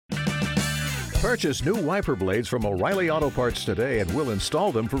Purchase new wiper blades from O'Reilly Auto Parts today and we'll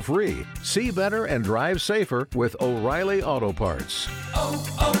install them for free. See better and drive safer with O'Reilly Auto Parts.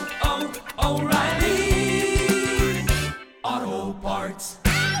 O'Reilly Auto Parts.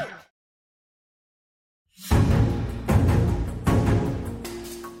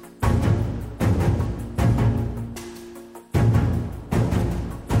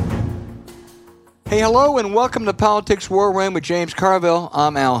 Hey, hello, and welcome to Politics War Room with James Carville.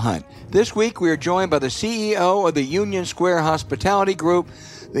 I'm Al Hunt. This week, we are joined by the CEO of the Union Square Hospitality Group,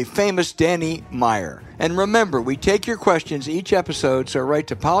 the famous Danny Meyer. And remember, we take your questions each episode, so write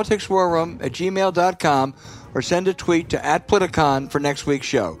to politicswarroom@gmail.com or send a tweet to @Politicon for next week's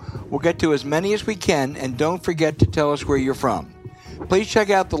show. We'll get to as many as we can, and don't forget to tell us where you're from. Please check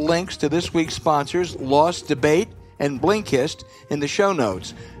out the links to this week's sponsors, Lost Debate and Blinkist, in the show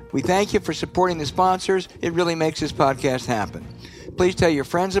notes. We thank you for supporting the sponsors. It really makes this podcast happen. Please tell your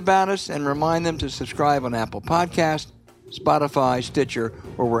friends about us and remind them to subscribe on Apple Podcasts, Spotify, Stitcher,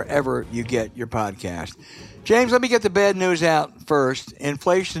 or wherever you get your podcast. James, let me get the bad news out first.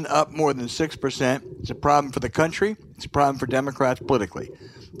 Inflation up more than 6%. It's a problem for the country. It's a problem for Democrats politically.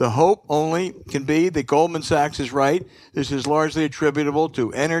 The hope only can be that Goldman Sachs is right. This is largely attributable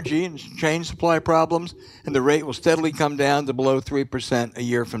to energy and chain supply problems, and the rate will steadily come down to below 3% a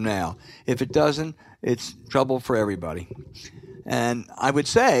year from now. If it doesn't, it's trouble for everybody. And I would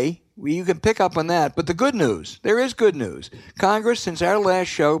say, you can pick up on that. But the good news, there is good news. Congress, since our last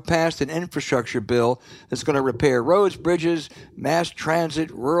show, passed an infrastructure bill that's going to repair roads, bridges, mass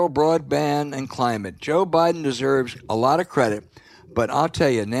transit, rural broadband, and climate. Joe Biden deserves a lot of credit. But I'll tell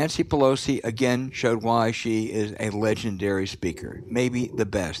you, Nancy Pelosi again showed why she is a legendary speaker, maybe the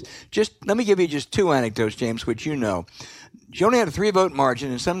best. Let me give you just two anecdotes, James, which you know. She only had a 3-vote margin,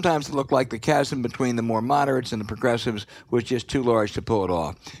 and sometimes it looked like the chasm between the more moderates and the progressives was just too large to pull it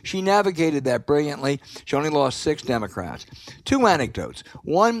off. She navigated that brilliantly. She only lost 6 Democrats. Two anecdotes.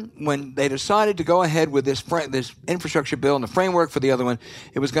 One, when they decided to go ahead with this infrastructure bill and the framework for the other one,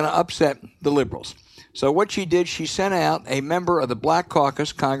 it was going to upset the liberals. So what she did, she sent out a member of the Black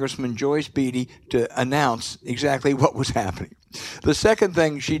Caucus, Congressman Joyce Beatty, to announce exactly what was happening. The second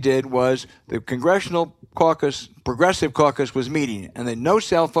thing she did was the Congressional Caucus, Progressive Caucus, was meeting, and then no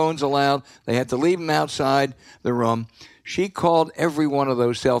cell phones allowed. They had to leave them outside the room. She called every one of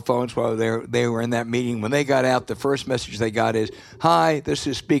those cell phones while they were in that meeting. When they got out, the first message they got is, "Hi, this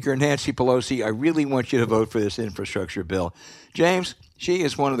is Speaker Nancy Pelosi. I really want you to vote for this infrastructure bill." James, she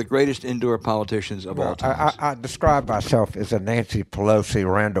is one of the greatest indoor politicians of all time. I describe myself as a Nancy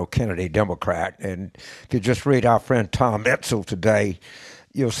Pelosi, Randall Kennedy Democrat. And if you just read our friend Tom Etzel today,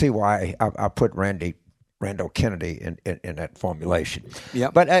 you'll see why I put Randall Kennedy in that formulation.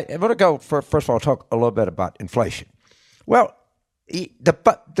 Yep. But I want to go, first of all, talk a little bit about inflation. Well,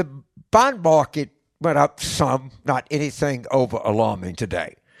 the bond market went up some, not anything over alarming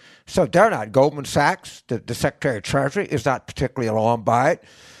today. So they're not. Goldman Sachs, the Secretary of Treasury, is not particularly alarmed by it.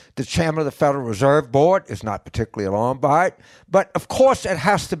 The chairman of the Federal Reserve Board is not particularly alarmed by it. But, of course, it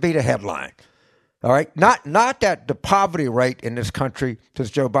has to be the headline. All right? Not that the poverty rate in this country,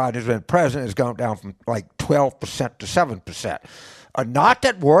 since Joe Biden has been president, has gone down from like 12% to 7%. Not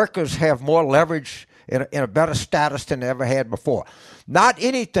that workers have more leverage in a better status than they ever had before. Not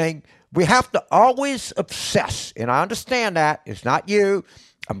anything. We have to always obsess, and I understand that. It's not you.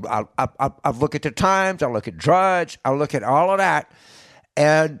 I look at the Times, I look at Drudge, I look at all of that,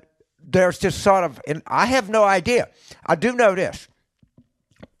 and there's this sort of, and I have no idea. I do know this.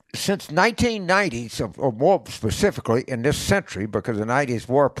 Since 1990, or more specifically in this century, because the 90s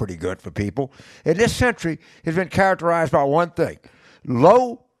were pretty good for people, in this century has been characterized by one thing: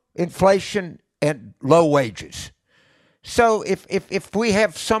 low inflation and low wages. So if we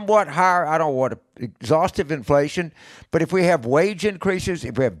have somewhat higher, I don't want exhaustive inflation, but if we have wage increases,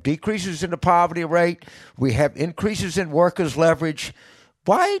 if we have decreases in the poverty rate, we have increases in workers' leverage,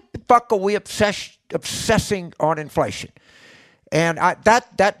 why the fuck are we obsessing on inflation? And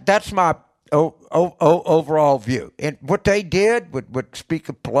that's my overall view. And what they did, what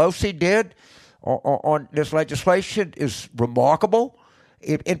Speaker Pelosi did on this legislation is remarkable.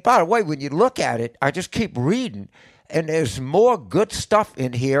 And by the way, when you look at it, I just keep reading, and there's more good stuff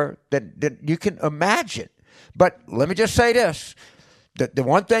in here than you can imagine. But let me just say this. The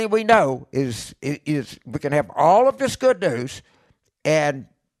one thing we know is we can have all of this good news, and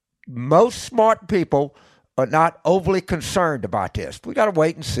most smart people are not overly concerned about this. We got to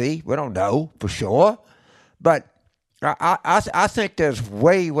wait and see. We don't know for sure. But I think there's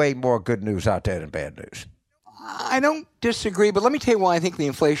way more good news out there than bad news. I don't disagree, but let me tell you why I think the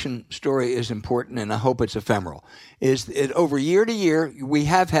inflation story is important, and I hope it's ephemeral. Is it over year to year, we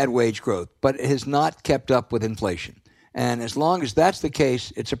have had wage growth, but it has not kept up with inflation. And as long as that's the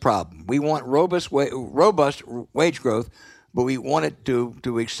case, it's a problem. We want robust wage growth, but we want it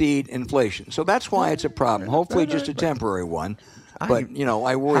to exceed inflation. So that's why it's a problem. Hopefully just a temporary one. But,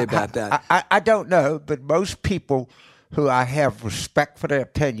 I worry about that. I don't know, but most people who I have respect for their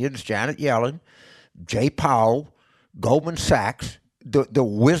opinions, Janet Yellen, Jay Powell, Goldman Sachs, the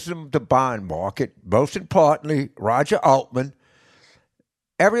wisdom of the bond market, most importantly, Roger Altman,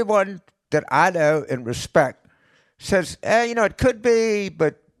 everyone that I know and respect says, it could be,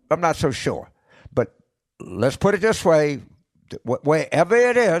 but I'm not so sure. But let's put it this way. Wherever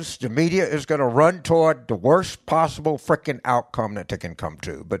it is, the media is going to run toward the worst possible freaking outcome that they can come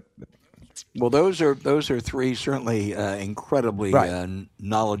to. But those are three certainly incredibly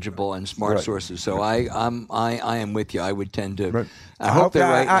knowledgeable and smart sources. So I am with you. I would tend to. Right. I hope they're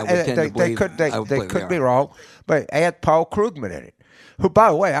right. I would tend to believe they could be wrong, but add Paul Krugman in it, who, by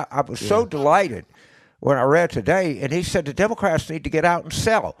the way, I was so delighted when I read today, and he said the Democrats need to get out and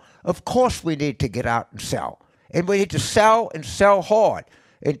sell. Of course, we need to get out and sell. And we need to sell and sell hard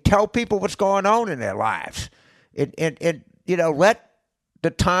and tell people what's going on in their lives. And let the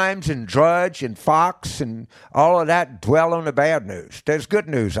Times and Drudge and Fox and all of that dwell on the bad news. There's good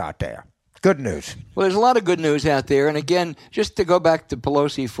news out there. Good news. Well, there's a lot of good news out there. And again, just to go back to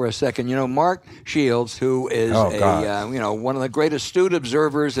Pelosi for a second, Mark Shields, who is one of the great astute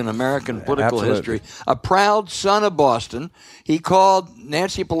observers in American political history, a proud son of Boston. He called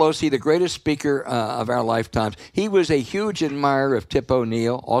Nancy Pelosi the greatest speaker of our lifetimes. He was a huge admirer of Tip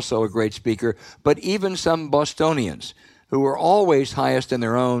O'Neill, also a great speaker, but even some Bostonians who were always highest in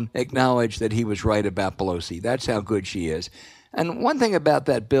their own acknowledged that he was right about Pelosi. That's how good she is. And one thing about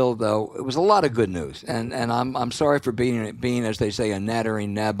that bill, though, it was a lot of good news. And I'm sorry for being, as they say, a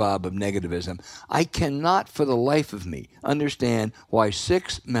nattering nabob of negativism. I cannot for the life of me understand why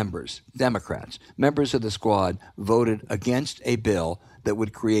 6 members, Democrats, members of the squad, voted against a bill that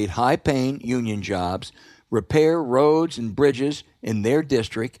would create high-paying union jobs, repair roads and bridges in their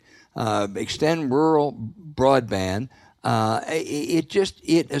district, extend rural broadband.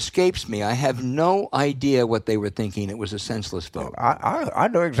 It escapes me. I have no idea what they were thinking. It was a senseless vote. I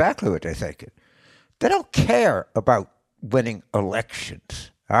know exactly what they're thinking. They don't care about winning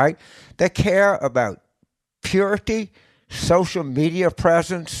elections, all right? They care about purity, social media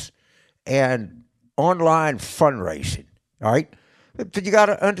presence, and online fundraising, all right? But you got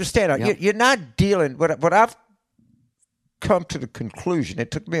to understand, you're not dealing – what I've come to the conclusion, it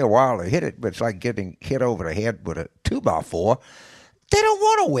took me a while to hit it, but it's like getting hit over the head with a 2x4. They don't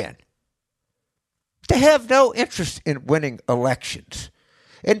want to win. They have no interest in winning elections.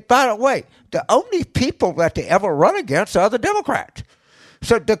 And by the way, the only people that they ever run against are the Democrats.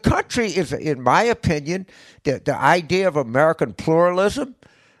 So the country is, in my opinion, the idea of American pluralism,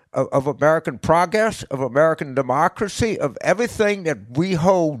 of American progress, of American democracy, of everything that we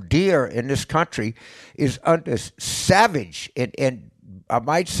hold dear in this country is under savage and I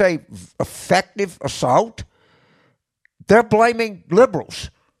might say effective assault. They're blaming liberals.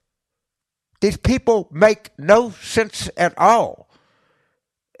 These people make no sense at all.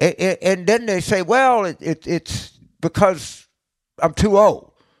 And then they say, well, it's because I'm too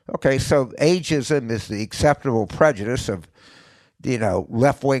old. Okay, so ageism is the acceptable prejudice of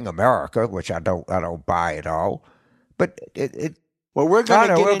left-wing America, which I don't buy at all. But well, we're going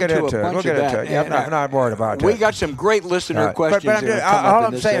to get into a bunch of that. Yeah, I'm not worried about that. We got some great listener questions. But all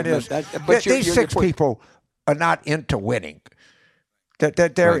I'm saying is, these 6 people are not into winning.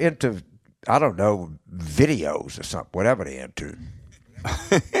 They're into, I don't know, videos or something, whatever they're into.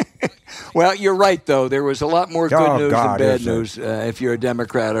 Well, you're right, though. There was a lot more good news than bad news if you're a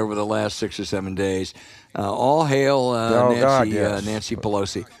Democrat over the last 6 or 7 days. All hail Nancy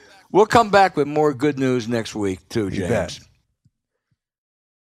Pelosi. We'll come back with more good news next week, too, James.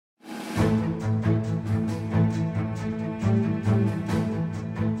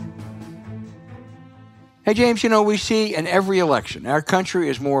 Hey, James, we see in every election, our country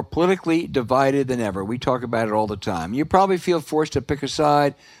is more politically divided than ever. We talk about it all the time. You probably feel forced to pick a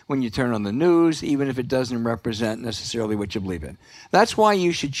side when you turn on the news, even if it doesn't represent necessarily what you believe in. That's why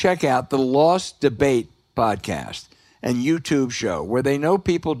you should check out the Lost Debate podcast and YouTube show, where they know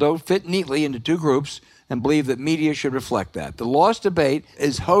people don't fit neatly into 2 groups and believe that media should reflect that. The Lost Debate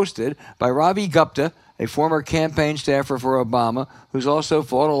is hosted by Ravi Gupta, a former campaign staffer for Obama, who's also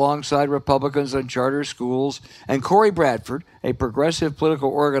fought alongside Republicans on charter schools, and Corey Bradford, a progressive political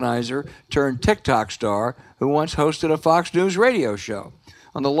organizer turned TikTok star who once hosted a Fox News radio show.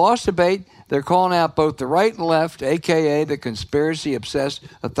 On the Lost Debate, they're calling out both the right and left, a.k.a. the conspiracy-obsessed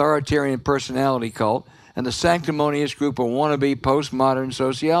authoritarian personality cult, and the sanctimonious group of wannabe postmodern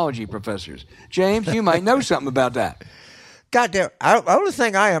sociology professors. James, you might know something about that. Goddamn, the only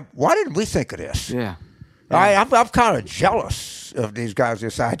thing why didn't we think of this? Yeah. I'm kind of jealous of these guys.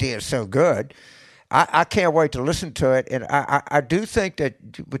 This idea is so good. I can't wait to listen to it. And I do think that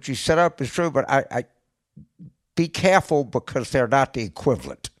what you set up is true, but I be careful because they're not the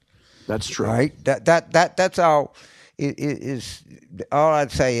equivalent. That's true. Right? That's all. Is all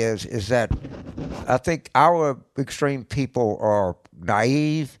I'd say is that I think our extreme people are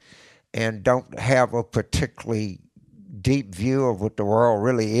naive and don't have a particularly deep view of what the world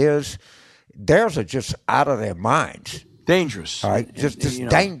really is. Theirs are just out of their minds. Dangerous. Right? Just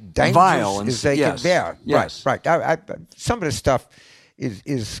dangerous. Vile. And, as they yes. Yeah, yes. Right. Some of this stuff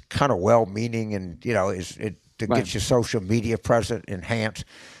is kind of well-meaning and, to get your social media presence enhanced.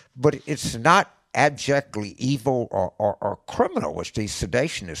 But it's not abjectly evil or criminal, which these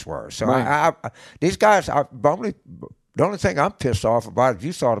sedationists were. So right. These guys, the only thing I'm pissed off about is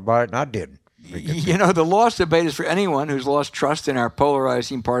you thought about it and I didn't. The Lost Debate is for anyone who's lost trust in our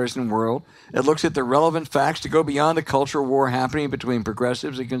polarizing partisan world. It looks at the relevant facts to go beyond the cultural war happening between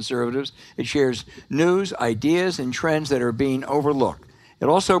progressives and conservatives. It shares news, ideas, and trends that are being overlooked. It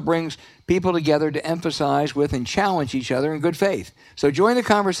also brings people together to emphasize with and challenge each other in good faith. So join the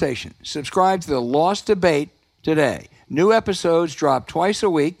conversation. Subscribe to the Lost Debate today. New episodes drop twice a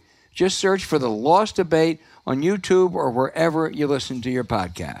week. Just search for the Lost Debate on YouTube or wherever you listen to your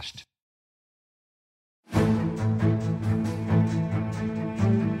podcast.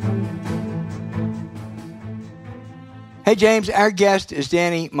 Hey, James, our guest is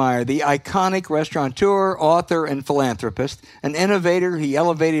Danny Meyer, the iconic restaurateur, author, and philanthropist, an innovator. He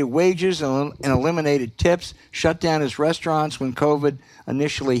elevated wages and eliminated tips, shut down his restaurants when COVID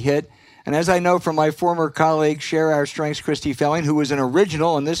initially hit. And as I know from my former colleague, Share Our Strengths, Christy Felling, who was an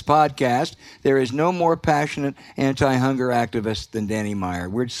original on this podcast, there is no more passionate anti-hunger activist than Danny Meyer.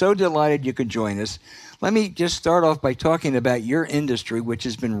 We're so delighted you could join us. Let me just start off by talking about your industry, which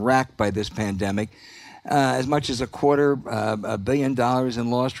has been racked by this pandemic. As much as $250 million in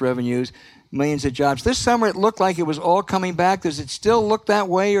lost revenues, millions of jobs. This summer, it looked like it was all coming back. Does it still look that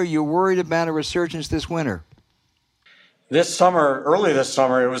way, or are you worried about a resurgence this winter? Early this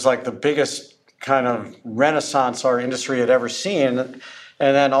summer, it was like the biggest kind of renaissance our industry had ever seen. And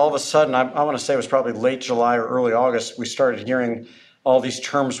then all of a sudden, I want to say it was probably late July or early August, we started hearing all these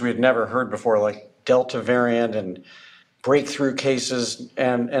terms we had never heard before, like Delta variant and breakthrough cases.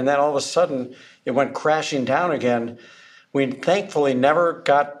 And then all of a sudden, it went crashing down again. We thankfully never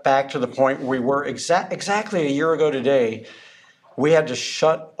got back to the point where we were exactly a year ago today. We had to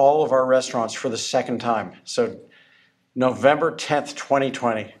shut all of our restaurants for the second time. So November 10th,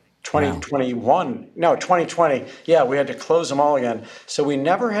 2020, 2020. Yeah, we had to close them all again. So we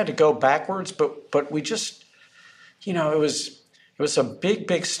never had to go backwards, but we just, it was a big,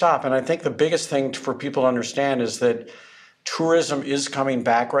 big stop. And I think the biggest thing for people to understand is that tourism is coming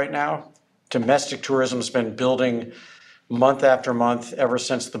back right now. Domestic tourism has been building month after month ever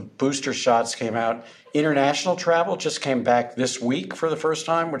since the booster shots came out. International travel just came back this week for the first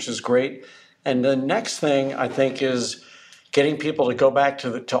time, which is great. And the next thing, I think, is getting people to go back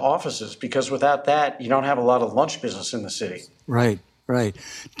to offices, because without that, you don't have a lot of lunch business in the city. Right.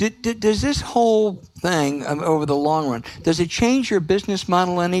 Does this whole thing over the long run, does it change your business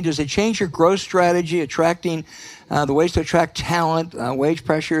model any? Does it change your growth strategy, attracting the ways to attract talent, wage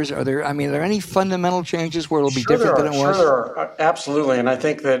pressures? Are there any fundamental changes where it'll be different than it was? Sure there are. Absolutely. And I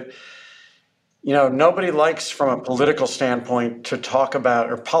think that, nobody likes from a political standpoint to talk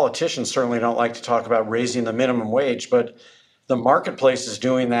about, or politicians certainly don't like to talk about raising the minimum wage, but the marketplace is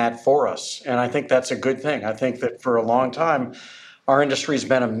doing that for us. And I think that's a good thing. I think that for a long time, our industry has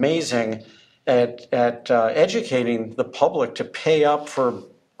been amazing at educating the public to pay up for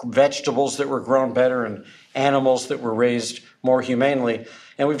vegetables that were grown better and animals that were raised more humanely.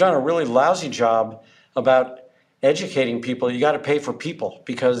 And we've done a really lousy job about educating people. You got to pay for people,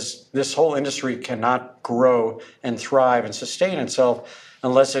 because this whole industry cannot grow and thrive and sustain itself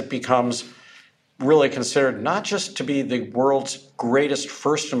unless it becomes really considered not just to be the world's greatest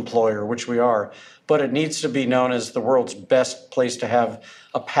first employer, which we are, but it needs to be known as the world's best place to have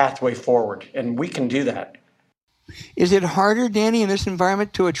a pathway forward. And we can do that. Is it harder, Danny, in this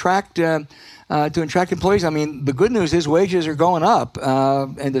environment to attract employees? I mean, the good news is wages are going up.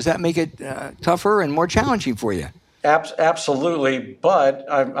 And does that make it tougher and more challenging for you? Absolutely. But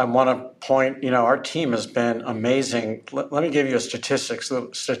I want to point, our team has been amazing. Let me give you a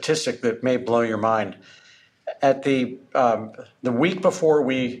statistic that may blow your mind. at the week before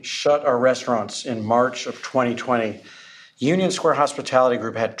we shut our restaurants in March of 2020, Union Square Hospitality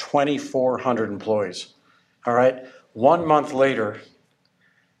Group had 2,400 employees. All right. 1 month later,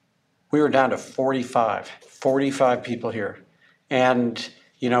 we were down to 45 people here. And,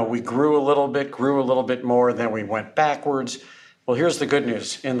 we grew a little bit more, then we went backwards. Well, here's the good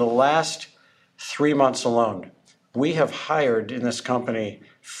news. In the last 3 months alone, we have hired in this company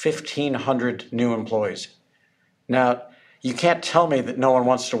 1,500 new employees. Now, you can't tell me that no one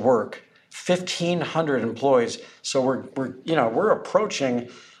wants to work. 1,500 employees. So we're approaching,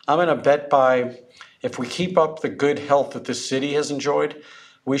 I'm going to bet if we keep up the good health that this city has enjoyed,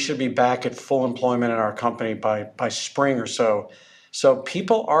 we should be back at full employment in our company by spring or so. So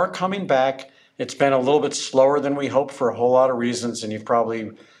people are coming back. It's been a little bit slower than we hoped for a whole lot of reasons, and you've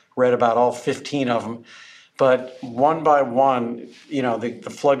probably read about all 15 of them. But one by one, the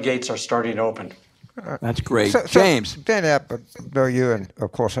floodgates are starting to open. That's great. James. Dan, I know you, and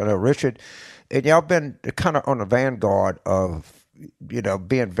of course I know Richard, and y'all been kind of on the vanguard of,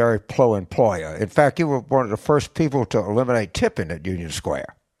 being very pro-employer. In fact, you were one of the first people to eliminate tipping at Union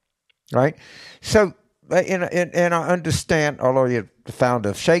Square, right? So, and I understand, although you're the founder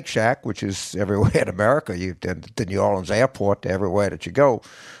of Shake Shack, which is everywhere in America, you've done the New Orleans airport to everywhere that you go,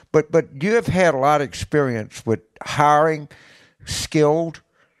 but you have had a lot of experience with hiring skilled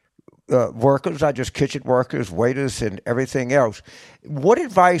workers, not just kitchen workers, waiters, and everything else. What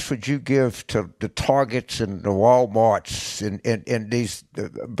advice would you give to the Targets and the Walmarts and these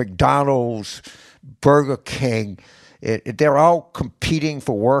McDonald's, Burger King? They're all competing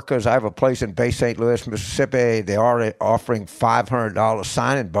for workers. I have a place in Bay St. Louis, Mississippi. They're already offering $500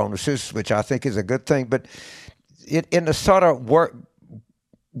 sign-in bonuses, which I think is a good thing. But in the sort of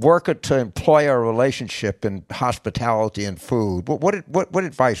worker to employer relationship in hospitality and food, what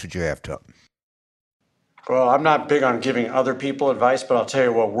advice would you have to them? Well, I'm not big on giving other people advice, but I'll tell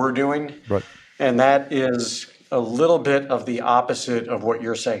you what we're doing. Right. And that is a little bit of the opposite of what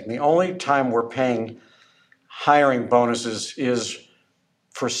you're saying. The only time we're paying hiring bonuses is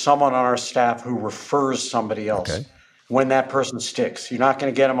for someone on our staff who refers somebody else. Okay. When that person sticks. You're not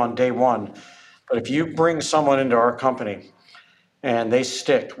going to get them on day one. But if you bring someone into our company and they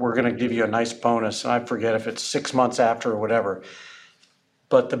stick, we're going to give you a nice bonus. And I forget if it's 6 months after or whatever.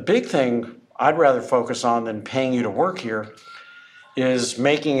 But the big thing I'd rather focus on than paying you to work here is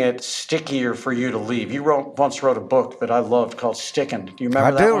making it stickier for you to leave. You once wrote a book that I loved called Stickin'. Do you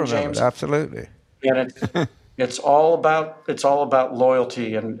remember that one, James? Absolutely. And it's all about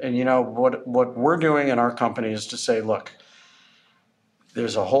loyalty. And what we're doing in our company is to say, look,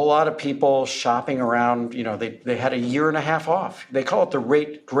 there's a whole lot of people shopping around. They had a year and a half off. They call it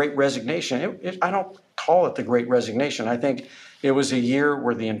the Great Resignation. I don't call it the Great Resignation. I think it was a year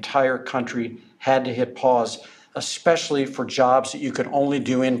where the entire country had to hit pause, especially for jobs that you could only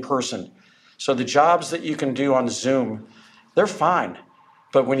do in person. So the jobs that you can do on Zoom, they're fine.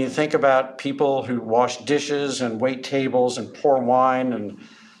 But when you think about people who wash dishes and wait tables and pour wine and,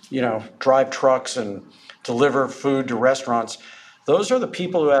 drive trucks and deliver food to restaurants, those are the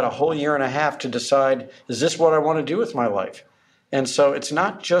people who had a whole year and a half to decide, is this what I want to do with my life? And so it's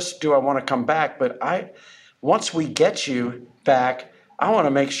not just, do I want to come back, but once we get you back, I want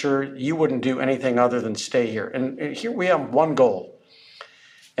to make sure you wouldn't do anything other than stay here. And here we have one goal.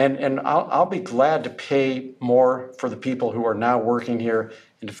 And I'll be glad to pay more for the people who are now working here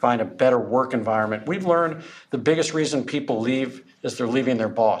and to find a better work environment. We've learned the biggest reason people leave is they're leaving their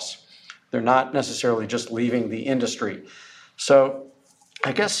boss. They're not necessarily just leaving the industry. So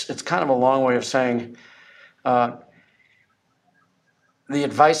I guess it's kind of a long way of saying the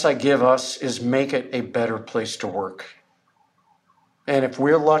advice I give us is make it a better place to work. And if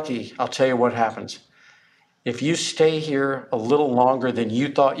we're lucky, I'll tell you what happens. If you stay here a little longer than you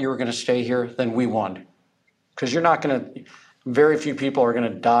thought you were going to stay here, then we won. Because very few people are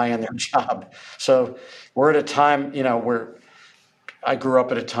going to die in their job. So we're at a time, where I grew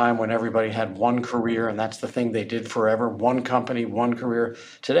up at a time when everybody had one career, and that's the thing they did forever. One company, one career.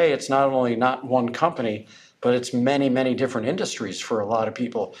 Today, it's not only not one company, but it's many, many different industries for a lot of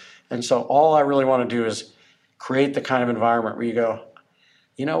people. And so all I really want to do is create the kind of environment where you go,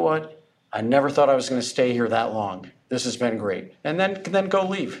 you know what? I never thought I was going to stay here that long. This has been great. And then go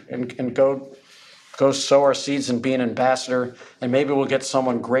leave and go sow our seeds and be an ambassador. And maybe we'll get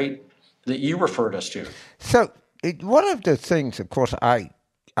someone great that you referred us to. So one of the things, of course, I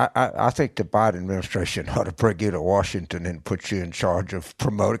I think the Biden administration ought to bring you to Washington and put you in charge of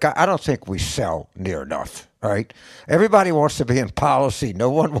promoting. I don't think we sell near enough, right? Everybody wants to be in policy. No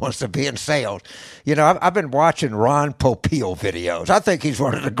one wants to be in sales. You know, I've been watching Ron Popeil videos. I think he's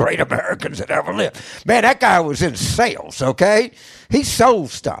one of the great Americans that ever lived. Man, that guy was in sales, okay? He sold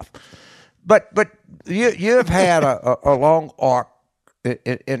stuff. But you've had a long arc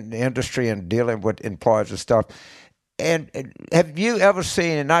in the industry and dealing with employees and stuff. And have you ever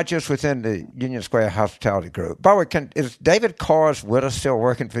seen, and not just within the Union Square Hospitality Group, by the way, is David Carr's widow still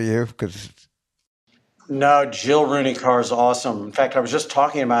working for you? No, Jill Rooney Carr is awesome. In fact, I was just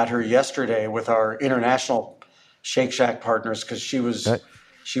talking about her yesterday with our international Shake Shack partners because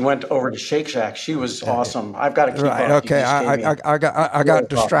she went over to Shake Shack. She was awesome. I've got to keep up. Okay, I got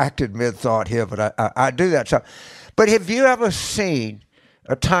distracted mid-thought here, but I do that. So, but have you ever seen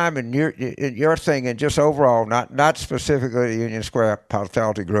a time in your thing and just overall, not specifically the Union Square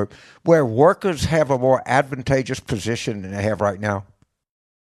Hospitality Group, where workers have a more advantageous position than they have right now?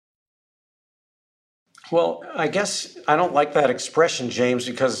 Well, I guess I don't like that expression, James,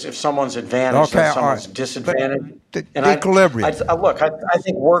 because if someone's advantaged, then someone's disadvantaged. Equilibrium. I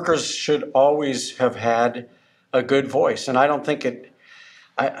think workers should always have had a good voice, and I don't think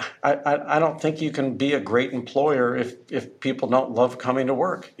I don't think you can be a great employer if people don't love coming to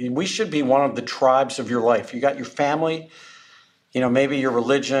work. We should be one of the tribes of your life. You got your family, maybe your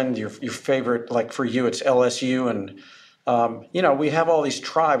religion, your favorite, like for you, it's LSU. And, we have all these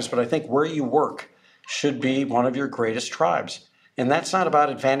tribes, but I think where you work should be one of your greatest tribes. And that's not about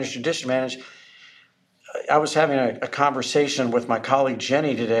advantage or disadvantage. I was having a conversation with my colleague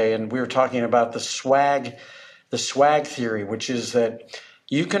Jenny today, and we were talking about the swag theory, which is that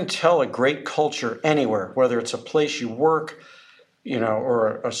you can tell a great culture anywhere, whether it's a place you work,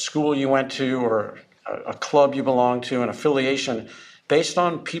 or a school you went to, or a club you belong to, an affiliation, based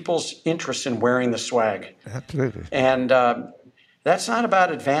on people's interest in wearing the swag. Absolutely. And that's not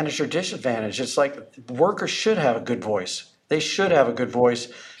about advantage or disadvantage. It's like workers should have a good voice. They should have a good voice,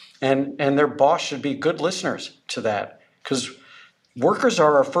 and their boss should be good listeners to that, because workers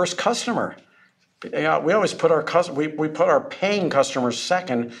are our first customer. We always put we put our paying customers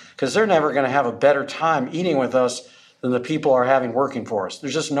second, because they're never going to have a better time eating with us than the people are having working for us.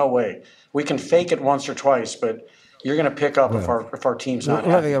 There's just no way. We can fake it once or twice, but you're going to pick up if our team's not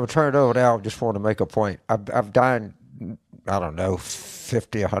happy. Let me turn it over to Al. Just want to make a point. I've dined, I don't know,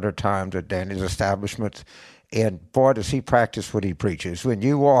 50, 100 times at Danny's establishments. And boy, does he practice what he preaches. When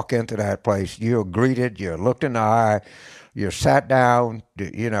you walk into that place, you're greeted, you're looked in the eye, you're sat down,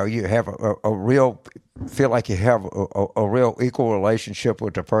 you have a real, feel like you have a real equal relationship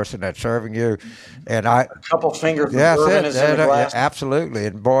with the person that's serving you. And a couple fingers of bourbon is in the glass. Absolutely.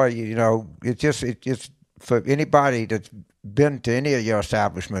 And boy, it's just for anybody that's been to any of your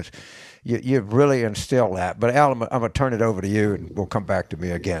establishments, you really instill that. But Al, I'm going to turn it over to you, and we'll come back to me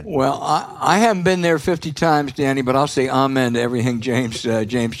again. Well, I haven't been there 50 times, Danny, but I'll say amen to everything James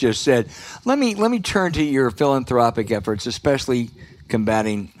just said. Let me turn to your philanthropic efforts, especially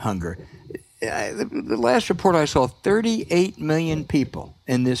combating hunger. The last report I saw, 38 million people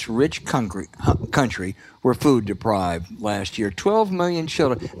in this rich country were food deprived last year. 12 million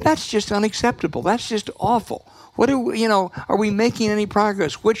children. That's just unacceptable. That's just awful. Are we making any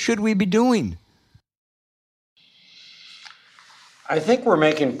progress? What should we be doing? I think we're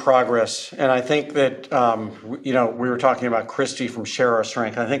making progress, and I think that, we were talking about Christy from Share Our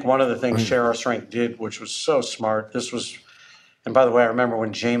Strength. I think one of the things Share Our Strength did, which was so smart, and by the way, I remember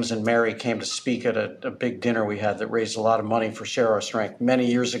when James and Mary came to speak at a big dinner we had that raised a lot of money for Share Our Strength many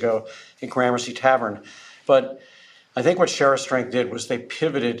years ago at Gramercy Tavern. But I think what Share Our Strength did was they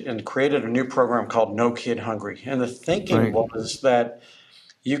pivoted and created a new program called No Kid Hungry. And the thinking was that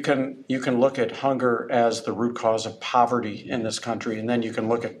you can look at hunger as the root cause of poverty in this country, and then you can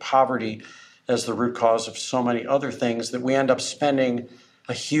look at poverty as the root cause of so many other things that we end up spending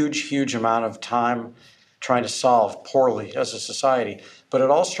a huge, huge amount of time trying to solve poorly as a society. But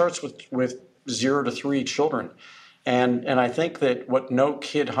it all starts with 0 to 3 children. And I think that what No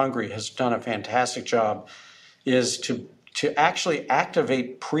Kid Hungry has done a fantastic job is to actually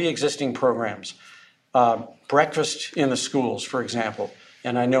activate pre-existing programs. Breakfast in the schools, for example.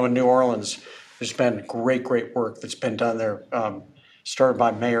 And I know in New Orleans, there's been great work that's been done there, started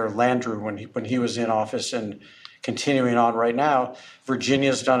by Mayor Landrieu when he was in office, and continuing on right now.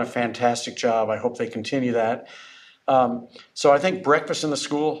 Virginia's done a fantastic job. I hope they continue that. So I think breakfast in the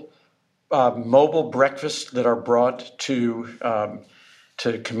school, mobile breakfasts that are brought to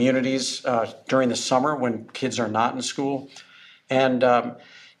communities during the summer when kids are not in school. And,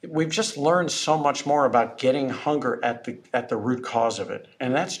 we've just learned so much more about getting hunger at the root cause of it,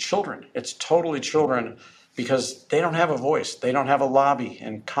 and that's children. It's totally children, because they don't have a voice, they don't have a lobby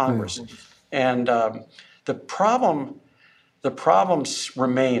in Congress, and the problem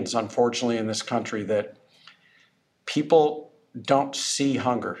remains, unfortunately, in this country, that people don't see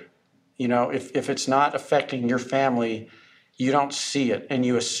hunger. You know, if it's not affecting your family, you don't see it, and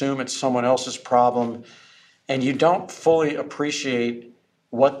you assume it's someone else's problem, and you don't fully appreciate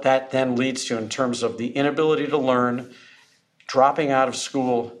what that then leads to in terms of the inability to learn, dropping out of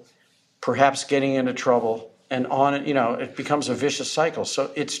school, perhaps getting into trouble, and on, you know, it becomes a vicious cycle.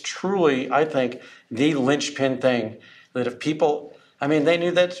 So it's truly, I think, the linchpin thing that if people, I mean, they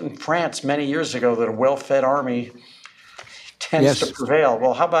knew that in France many years ago that a well-fed army tends to prevail.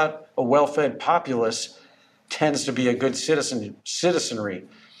 Well, how about a well-fed populace tends to be a good citizenry?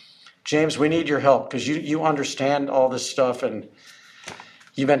 James, we need your help, because you understand all this stuff, and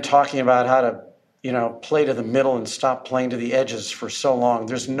you've been talking about how to, you know, play to the middle and stop playing to the edges for so long.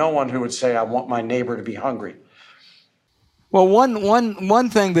 There's no one who would say, I want my neighbor to be hungry. Well, one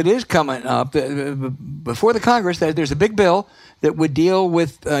thing that is coming up before the Congress, there's a big bill that would deal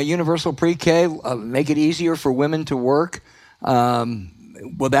with universal pre-K, make it easier for women to work.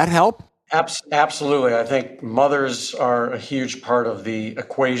 Will that help? Absolutely. I think mothers are a huge part of the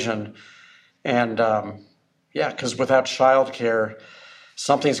equation. And because without childcare,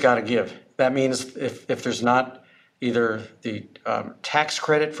 something's got to give. That means if there's not either the tax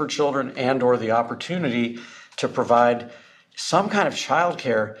credit for children and or the opportunity to provide some kind of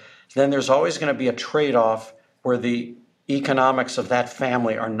childcare, then there's always going to be a trade-off where the economics of that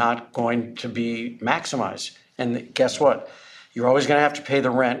family are not going to be maximized. And guess what? You're always going to have to pay the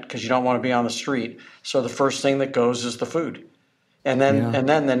rent because you don't want to be on the street. So the first thing that goes is the food. And then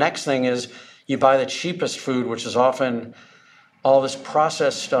the next thing is you buy the cheapest food, which is often all this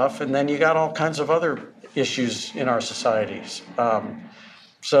processed stuff, and then you got all kinds of other issues in our societies.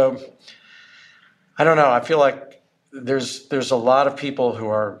 So I don't know. I feel like there's a lot of people who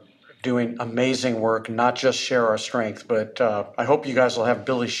are doing amazing work, not just share our strength, but I hope you guys will have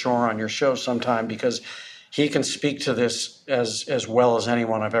Billy Shore on your show sometime, because he can speak to this as well as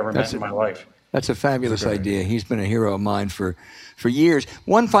anyone I've ever met in my life. That's a fabulous idea. He's been a hero of mine for years.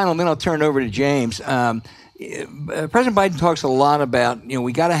 One final, then I'll turn it over to James. President Biden talks a lot about,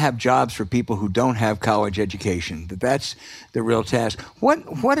 we got to have jobs for people who don't have college education. That's the real task.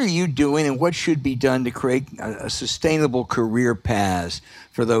 What are you doing, and what should be done to create a sustainable career paths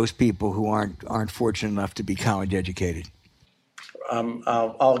for those people who aren't fortunate enough to be college educated?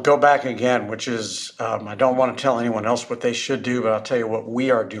 I'll go back again, which is I don't want to tell anyone else what they should do, but I'll tell you what we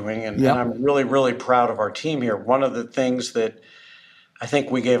are doing. And I'm really, really proud of our team here. One of the things that I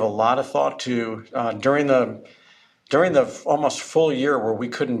think we gave a lot of thought to during the almost full year where we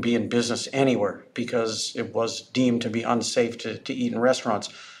couldn't be in business anywhere because it was deemed to be unsafe to eat in restaurants.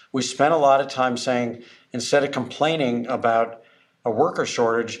 We spent a lot of time saying, instead of complaining about a worker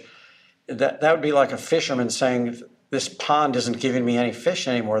shortage, that would be like a fisherman saying, this pond isn't giving me any fish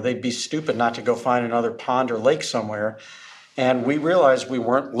anymore. They'd be stupid not to go find another pond or lake somewhere. And we realized we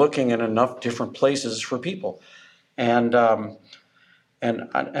weren't looking in enough different places for people. And I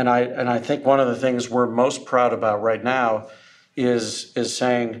think one of the things we're most proud about right now is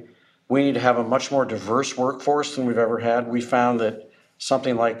saying we need to have a much more diverse workforce than we've ever had. We found that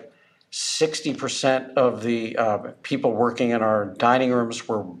something like 60% of the people working in our dining rooms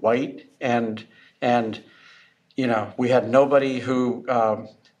were white, and we had nobody who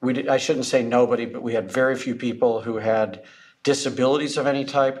I shouldn't say nobody, but we had very few people who had disabilities of any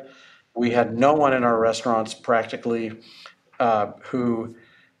type. We had no one in our restaurants practically who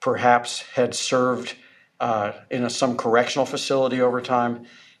perhaps had served in some correctional facility over time.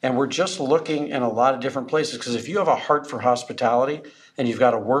 And we're just looking in a lot of different places, because if you have a heart for hospitality and you've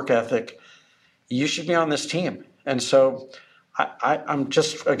got a work ethic, you should be on this team. And so I'm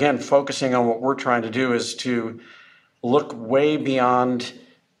just, again, focusing on what we're trying to do is to look way beyond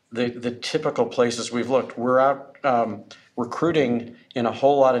the typical places we've looked. We're out recruiting in a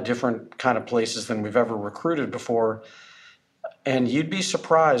whole lot of different kind of places than we've ever recruited before. And you'd be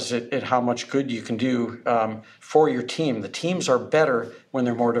surprised at how much good you can do for your team. The teams are better when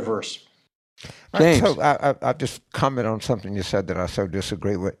they're more diverse. James. So I just comment on something you said that I so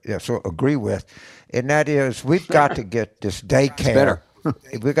disagree with, agree with, and that is we've got to get this daycare.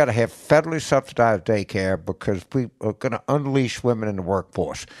 We've got to have federally subsidized daycare, because we are going to unleash women in the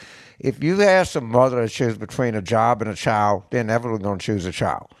workforce. If you ask a mother to choose between a job and a child, they're never going to choose a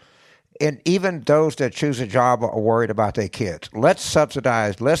child. and even those that choose a job are worried about their kids. Let's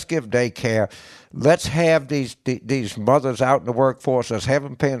subsidize. Let's give daycare. Let's have these mothers out in the workforce. Let's have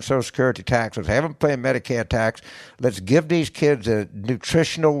them paying Social Security tax. Let's have them paying Medicare tax. Let's give these kids a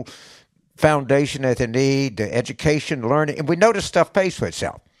nutritional foundation that they need, the education, learning. And we know this stuff pays for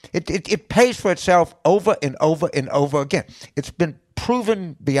itself. It pays for itself over and over and over again. It's been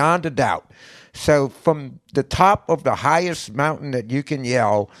proven beyond a doubt. So from the top of the highest mountain that you can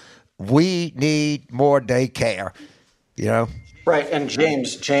yell, we need more daycare, Right, and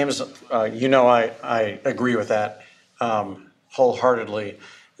James, I agree with that wholeheartedly,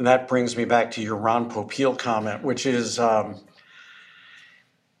 and that brings me back to your Ron Popeil comment, which is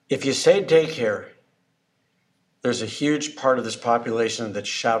if you say daycare, there's a huge part of this population that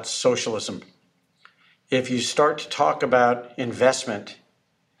shouts socialism. If you start to talk about investment,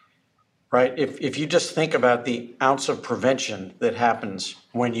 right, if you just think about the ounce of prevention that happens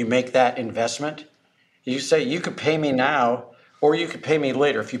when you make that investment, you say you could pay me now or you could pay me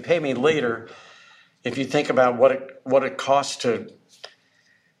later. If you pay me later, if you think about what it costs to,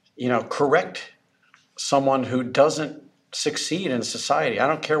 correct someone who doesn't succeed in society. I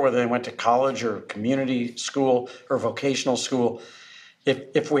don't care whether they went to college or community school or vocational school.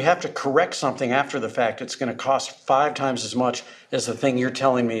 If we have to correct something after the fact, it's going to cost 5 times as much as the thing you're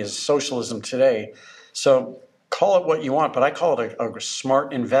telling me is socialism today. So call it what you want, but I call it a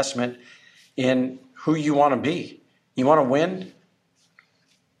smart investment in who you want to be. You want to win?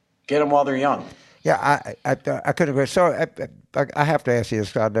 Get them while they're young. Yeah, I couldn't agree. So I have to ask you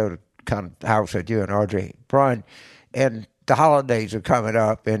this. I know the kind of house that you and Audrey run, and the holidays are coming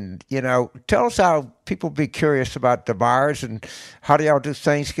up, and tell us how people be curious about the bars and how do y'all do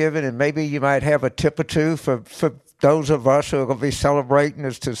Thanksgiving, and maybe you might have a tip or two for those of us who are going to be celebrating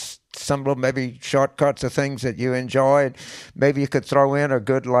as to some little maybe shortcuts of things that you enjoy. And maybe you could throw in a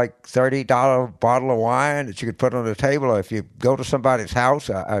good $30 bottle of wine that you could put on the table. Or if you go to somebody's house,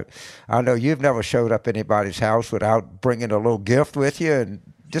 I know you've never showed up anybody's house without bringing a little gift with you, and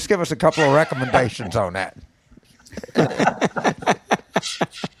just give us a couple of recommendations on that.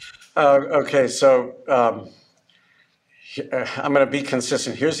 Okay, so I'm going to be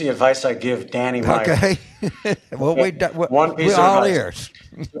consistent. Here's the advice I give Danny Meyer. Okay. Well, we're all ears.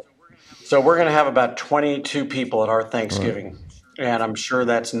 So we're going to have about 22 people at our Thanksgiving, and I'm sure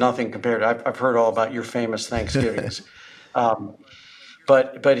that's nothing compared. I've heard all about your famous Thanksgivings,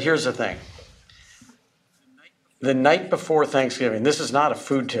 but here's the thing. The night before Thanksgiving, this is not a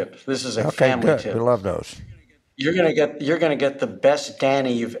food tip. This is a family tip. We love those. You're gonna get the best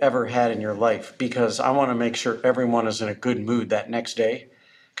Danny you've ever had in your life, because I want to make sure everyone is in a good mood that next day.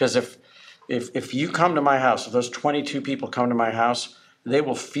 Because if you come to my house, if those 22 people come to my house, they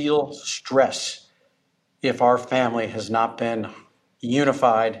will feel stress if our family has not been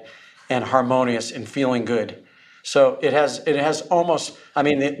unified and harmonious and feeling good. So it has almost. I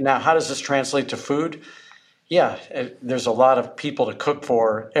mean, now how does this translate to food? Yeah, there's a lot of people to cook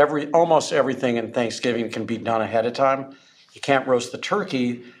for. Almost everything in Thanksgiving can be done ahead of time. You can't roast the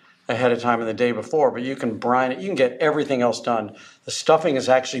turkey ahead of time and the day before, but you can brine it. You can get everything else done. The stuffing is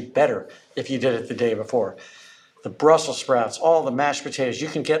actually better if you did it the day before. The Brussels sprouts, all the mashed potatoes, you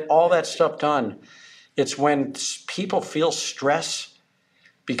can get all that stuff done. It's when people feel stress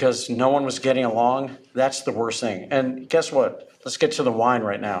because no one was getting along, that's the worst thing. And guess what? Let's get to the wine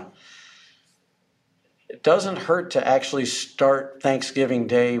right now. It doesn't hurt to actually start Thanksgiving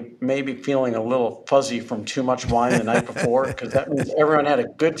Day maybe feeling a little fuzzy from too much wine the night before, because that means everyone had a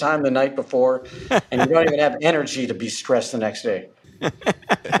good time the night before, and you don't even have energy to be stressed the next day.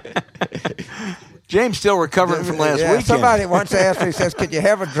 James still recovering from last weekend. Somebody once asked me, says, "Could you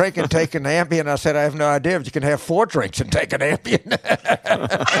have a drink and take an Ambien?" I said, "I have no idea, but you can have 4 drinks and take an Ambien."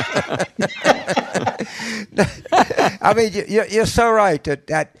 I mean, you're so right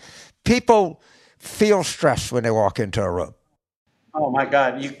that people feel stressed when they walk into a room. Oh my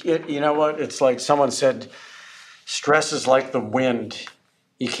God! You know what? It's like someone said, stress is like the wind.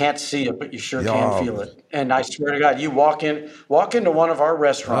 You can't see it, but you sure can feel it. And I swear to God, you walk into one of our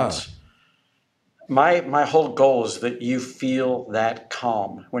restaurants. My whole goal is that you feel that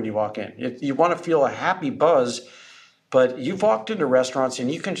calm when you walk in. You want to feel a happy buzz, but you've walked into restaurants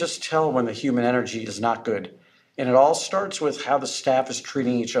and you can just tell when the human energy is not good. And it all starts with how the staff is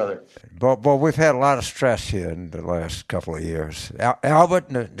treating each other. But we've had a lot of stress here in the last couple of years. Albert,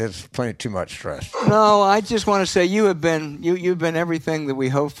 there's plenty too much stress. No, I just want to say you've been everything that we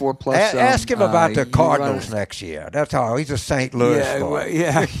hoped for. Plus, ask him about the Cardinals next year. That's all. He's a St. Louis boy.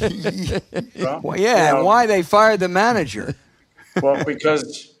 And why they fired the manager? Well,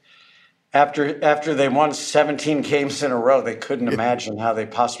 because after they won 17 games in a row, they couldn't imagine how they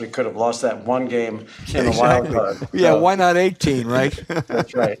possibly could have lost that one game in the wild card. Yeah, why not 18, right?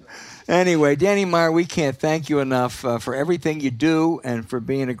 That's right. Anyway, Danny Meyer, we can't thank you enough for everything you do and for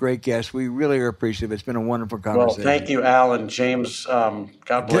being a great guest. We really are appreciative. It's been a wonderful conversation. Well, thank you, Al and James. God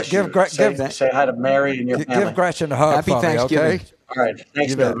bless you. Say hi to Mary and your family. Give Gretchen a hug. Happy Thanksgiving. Okay? All right.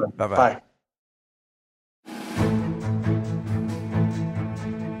 Thanks, everyone. Bye-bye. Bye.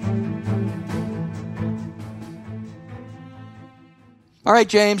 All right,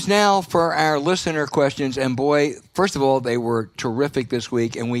 James, now for our listener questions. And boy, first of all, they were terrific this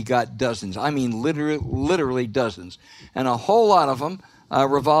week, and we got dozens. I mean, literally dozens. And a whole lot of them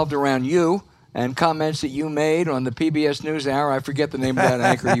revolved around you and comments that you made on the PBS NewsHour. I forget the name of that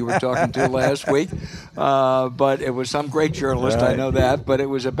anchor you were talking to last week, but it was some great journalist, right. I know that. But it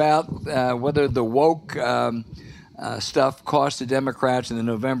was about whether the woke stuff cost the Democrats in the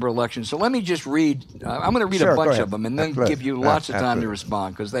November election. So let me just read. I'm going to read a bunch of them and then give you lots of time to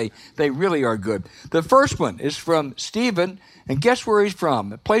respond because they really are good. The first one is from Stephen, and guess where he's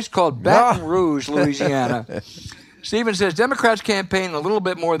from? A place called Baton Rouge, Louisiana. Stephen says, Democrats campaign a little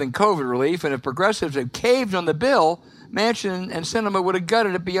bit more than COVID relief, and if progressives had caved on the bill, Manchin and Sinema would have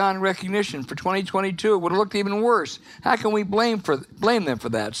gutted it beyond recognition. For 2022, it would have looked even worse. How can we blame them for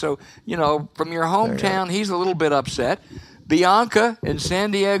that? So, from your hometown, he's a little bit upset. Bianca in San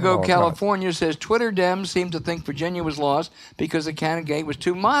Diego, California, says Twitter Dems seem to think Virginia was lost because the candidate was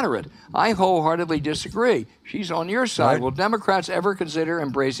too moderate. I wholeheartedly disagree. She's on your side. Right. Will Democrats ever consider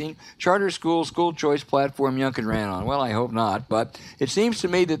embracing charter school choice platform Youngkin ran on? Well, I hope not. But it seems to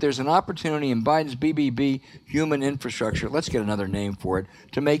me that there's an opportunity in Biden's BBB human infrastructure, let's get another name for it,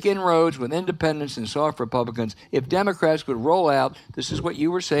 to make inroads with independents and soft Republicans if Democrats could roll out, this is what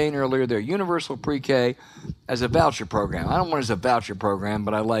you were saying earlier, their universal pre-K as a voucher program. I don't want it as a voucher program,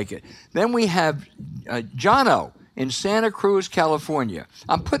 but I like it. Then we have Jono in Santa Cruz, California.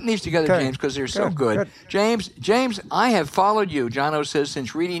 I'm putting these together, James, because they're so good. James, I have followed you, Jono says,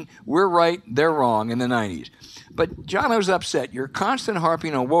 since reading We're Right, They're Wrong in the 90s. But Jono's upset. Your constant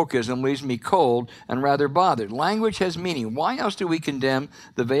harping on wokeism leaves me cold and rather bothered. Language has meaning. Why else do we condemn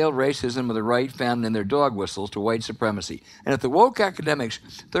the veiled racism of the right found in their dog whistles to white supremacy? And if the woke academics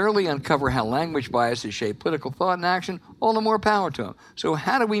thoroughly uncover how language biases shape political thought and action, all the more power to them. So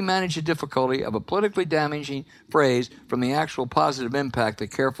how do we manage the difficulty of a politically damaging phrase from the actual positive impact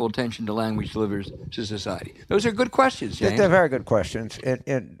that careful attention to language delivers to society? Those are good questions, James. They're very good questions.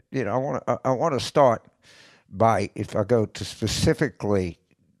 And I want to start by, if I go to specifically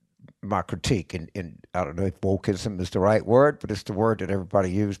my critique, and I don't know if wokeism is the right word, but it's the word that everybody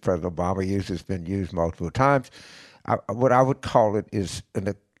used, President Obama used, it's been used multiple times. What I would call it is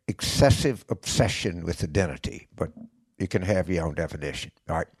an excessive obsession with identity, but you can have your own definition,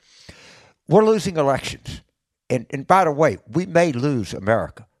 all right? We're losing elections. And by the way, we may lose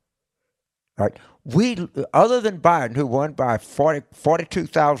America, all right? We, other than Biden, who won by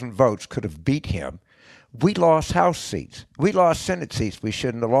 42,000 votes, could have beat him. We lost House seats. We lost Senate seats we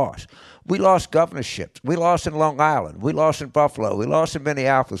shouldn't have lost. We lost governorships. We lost in Long Island. We lost in Buffalo. We lost in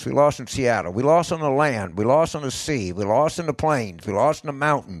Minneapolis. We lost in Seattle. We lost on the land. We lost on the sea. We lost in the plains. We lost in the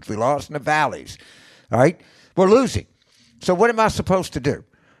mountains. We lost in the valleys. All right? We're losing. So what am I supposed to do?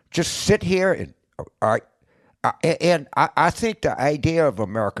 Just sit here and, all right? And I think the idea of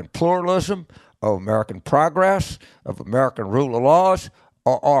American pluralism, of American progress, of American rule of laws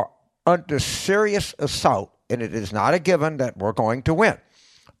are under serious assault, and it is not a given that we're going to win.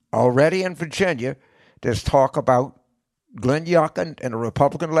 Already in Virginia, there's talk about Glenn Youngkin and the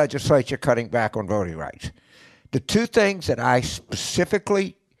Republican legislature cutting back on voting rights. The two things that I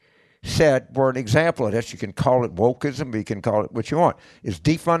specifically said were an example of this, you can call it wokeism, you can call it what you want, is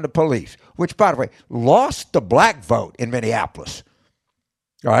defund the police, which, by the way, lost the black vote in Minneapolis.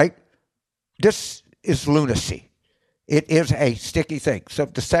 All right? This is lunacy. It is a sticky thing. So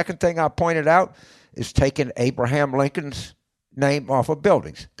the second thing I pointed out is taking Abraham Lincoln's name off of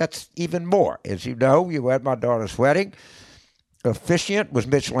buildings. That's even more. As you know, you were at my daughter's wedding. Officiant was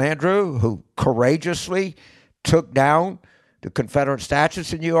Mitch Landrieu, who courageously took down the Confederate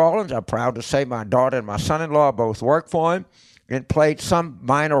statues in New Orleans. I'm proud to say my daughter and my son-in-law both worked for him and played some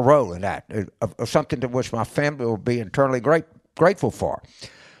minor role in that, of something to which my family will be eternally grateful for.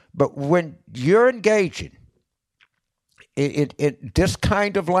 But when you're engaging in this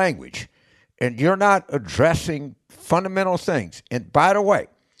kind of language, and you're not addressing fundamental things. And by the way,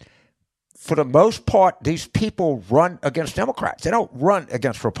 for the most part, these people run against Democrats. They don't run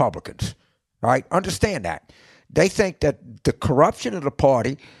against Republicans. All right? Understand that. They think that the corruption of the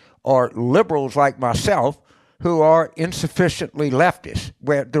party are liberals like myself who are insufficiently leftist,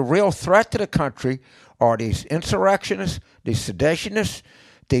 where the real threat to the country are these insurrectionists, these seditionists,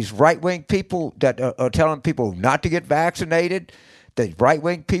 these right-wing people that are telling people not to get vaccinated, the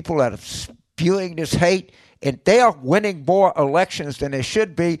right-wing people that are spewing this hate, and they are winning more elections than they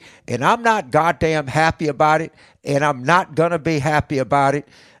should be, and I'm not goddamn happy about it, and I'm not going to be happy about it,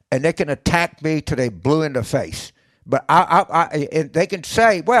 and they can attack me till they blue in the face. But and they can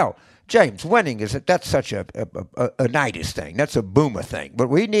say, well, James, winning that's such a nidus thing. That's a boomer thing. What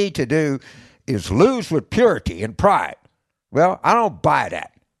we need to do is lose with purity and pride. Well, I don't buy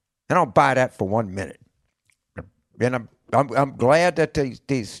that. I don't buy that for 1 minute. And I'm glad that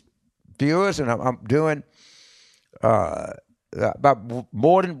these viewers, and I'm doing about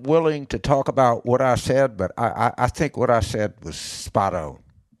more than willing to talk about what I said, but I think what I said was spot on.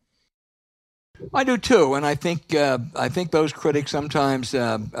 I do too, and I think those critics sometimes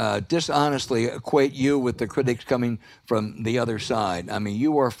dishonestly equate you with the critics coming from the other side. I mean,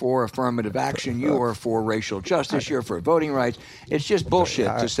 you are for affirmative action, you are for racial justice, you're for voting rights. It's just bullshit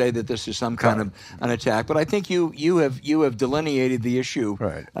to say that this is some kind of an attack. But I think you have delineated the issue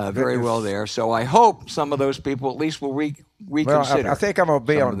very well there. So I hope some of those people at least will reconsider. Well, I think I'm going to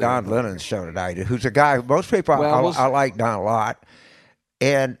be on Don Lennon's show tonight, who's a guy. Most people I like Don a lot,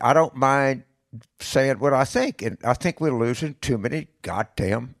 and I don't mind saying what I think. And I think we're losing too many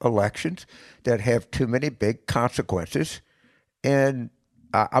goddamn elections that have too many big consequences. And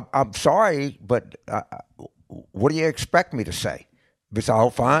I'm sorry, but what do you expect me to say? It's all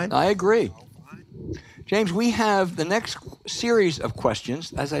fine? I agree. James, we have the next series of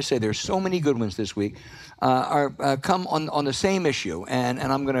questions. As I say, there's so many good ones this week. Come on the same issue, and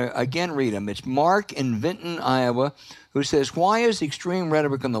I'm going to again read them. It's Mark in Vinton, Iowa, who says, why is extreme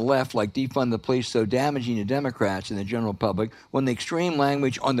rhetoric on the left, like defund the police, so damaging to Democrats and the general public, when the extreme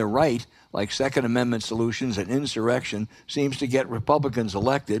language on the right, like Second Amendment solutions and insurrection, seems to get Republicans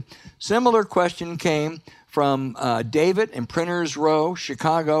elected? Similar question came from David in Printers Row,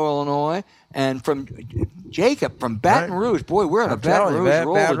 Chicago, Illinois, and from Jacob from Baton Rouge. Boy, we're on a Baton Rouge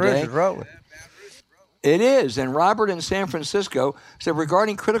roll today. It is. And Robert in San Francisco said,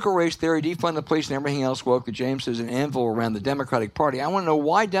 regarding critical race theory, defund the police, and everything else woke, that James is an anvil around the Democratic Party. I want to know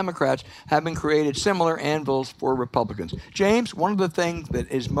why Democrats haven't created similar anvils for Republicans. James, one of the things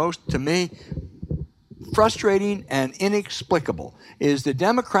that is most, to me, frustrating and inexplicable is the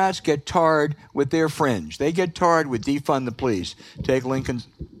Democrats get tarred with their fringe. They get tarred with defund the police. Take Lincoln's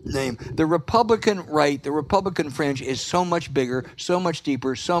name. The Republican right, the Republican fringe is so much bigger, so much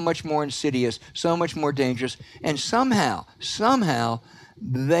deeper, so much more insidious, so much more dangerous, and somehow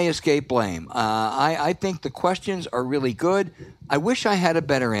they escape blame. I think the questions are really good. I wish I had a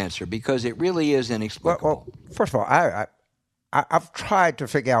better answer because it really is inexplicable. Well, first of all, I've tried to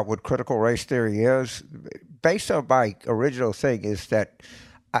figure out what critical race theory is. Based on my original thing is that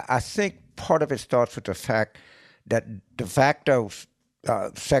I think part of it starts with the fact that de facto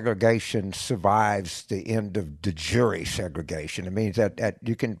segregation survives the end of de jure segregation. It means that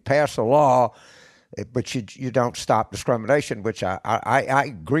you can pass a law, but you don't stop discrimination, which I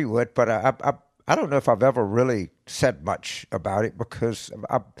agree with, but I don't know if I've ever really said much about it because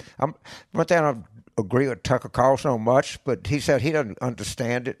I'm one thing I agree with Tucker Carlson on much, but he said he doesn't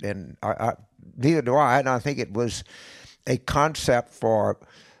understand it, and neither do I. And I think it was a concept for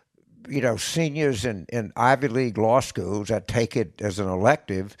seniors in Ivy League law schools that take it as an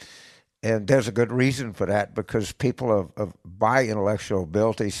elective, and there's a good reason for that because people of my intellectual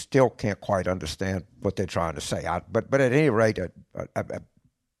ability still can't quite understand what they're trying to say. But at any rate,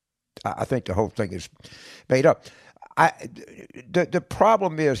 I think the whole thing is made up. The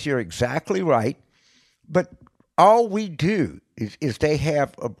problem is you're exactly right. But all we do is they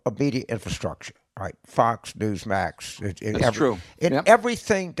have a media infrastructure, right? Fox, Newsmax. That's true. And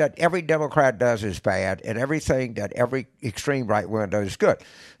everything that every Democrat does is bad, and everything that every extreme right wing does is good.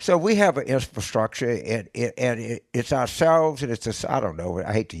 So we have an infrastructure, and it's ourselves, and it's this, I don't know,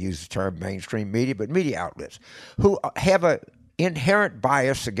 I hate to use the term mainstream media, but media outlets who have an inherent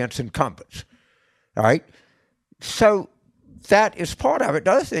bias against incumbents, all right? So that is part of it.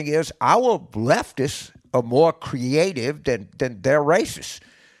 The other thing is our leftists are more creative than their racists.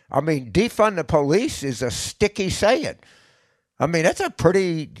 I mean, defund the police is a sticky saying. I mean, that's a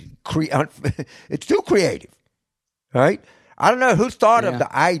pretty it's too creative, right? I don't know who thought of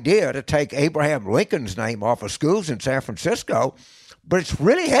the idea to take Abraham Lincoln's name off of schools in San Francisco, but it's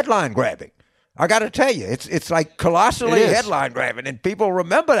really headline grabbing. I got to tell you, it's like colossally headline grabbing, and people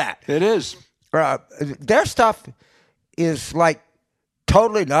remember that. It is. Their stuff is like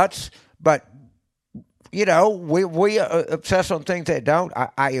totally nuts, but we obsess on things they don't.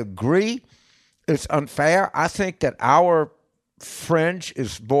 I agree it's unfair. I think that our fringe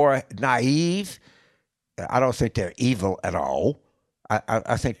is more naive. I don't think they're evil at all.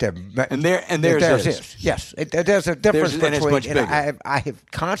 I think they're and theirs is. Yes, there's a difference and it's much between. bigger. I have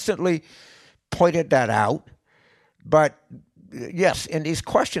constantly pointed that out, but yes, and these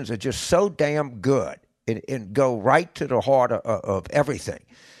questions are just so damn good and go right to the heart of everything.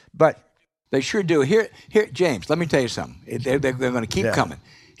 But they sure do. Here, James. Let me tell you something. They're going to keep coming.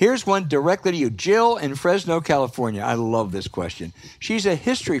 Here's one directly to you. Jill in Fresno, California. I love this question. She's a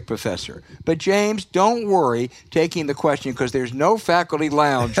history professor. But, James, don't worry taking the question because there's no faculty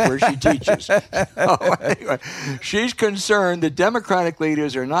lounge where she teaches. Anyway, she's concerned that Democratic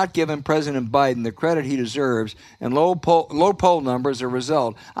leaders are not giving President Biden the credit he deserves and low poll numbers are a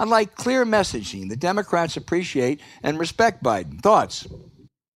result. I'd like clear messaging. The Democrats appreciate and respect Biden. Thoughts?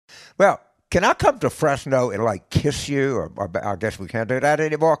 Well, can I come to Fresno and kiss you? Or I guess we can't do that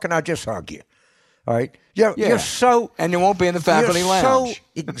anymore. Can I just hug you? All right. You're so, and you won't be in the faculty lounge. So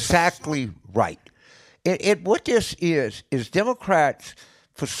exactly right. What this is Democrats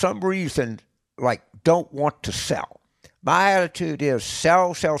for some reason don't want to sell. My attitude is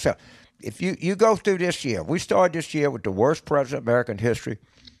sell. If you go through this year, we started this year with the worst president in American history.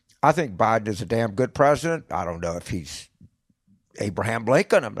 I think Biden is a damn good president. I don't know if he's Abraham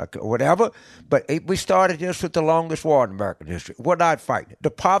Lincoln, I'm not whatever, but we started this with the longest war in American history. We're not fighting. The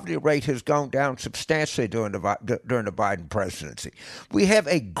poverty rate has gone down substantially during the Biden presidency. We have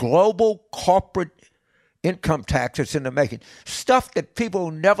a global corporate income tax that's in the making, stuff that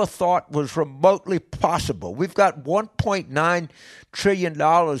people never thought was remotely possible. We've got $1.9 trillion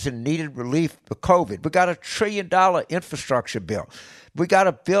in needed relief for COVID. We got $1 trillion infrastructure bill. We got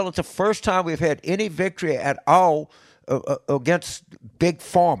a bill. It's the first time we've had any victory at all against big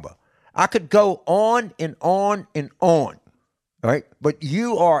pharma. I could go on and on and on, right? But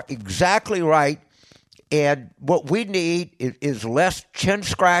you are exactly right. And what we need is less chin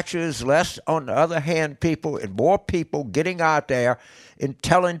scratches, less, on the other hand, people, and more people getting out there and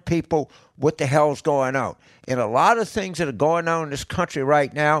telling people what the hell's going on. And a lot of things that are going on in this country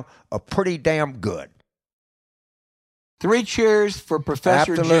right now are pretty damn good. 3 cheers for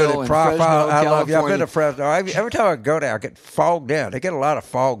Professor Absolutely. Jill in Fresno, California. I love you. I've been to Fresno. Every time I go there, I get fogged down. They get a lot of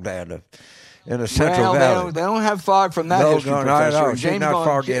fog down in the Central Valley. They don't have fog from that history professor. No, she's not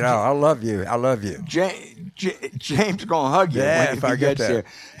foggy at all. I love you. James going to hug you when he gets there.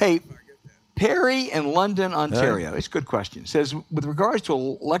 Hey, Perry in London, Ontario. It's a good question. Says, with regards to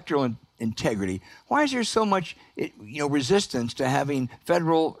electoral integrity, why is there so much resistance to having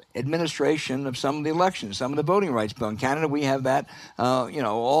federal administration of some of the elections, some of the voting rights bill? In Canada, we have that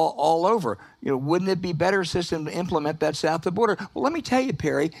all over. Wouldn't it be better system to implement that south of the border? Well, let me tell you,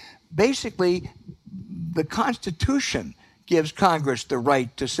 Perry, basically the Constitution gives Congress the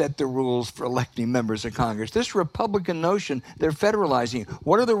right to set the rules for electing members of Congress. This Republican notion, they're federalizing.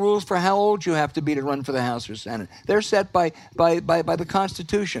 What are the rules for how old you have to be to run for the House or Senate? They're set by the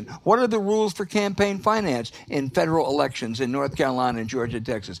Constitution. What are the rules for campaign finance in federal elections in North Carolina and Georgia and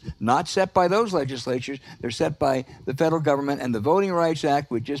Texas? Not set by those legislatures. They're set by the federal government, and the Voting Rights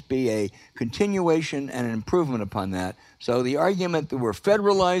Act would just be a continuation and an improvement upon that. So the argument that we're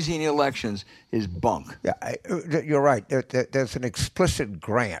federalizing elections is bunk. Yeah, you're right. There's an explicit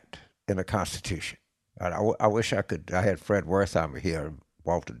grant in the Constitution. I wish I had Fred Wertheimer here,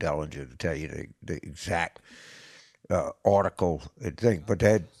 Walter Dellinger, to tell you the exact article and thing.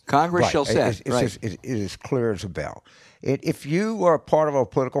 But Congress shall set. It is clear as a bell. If you were a part of a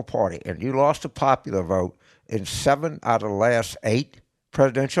political party and you lost a popular vote in 7 out of the last 8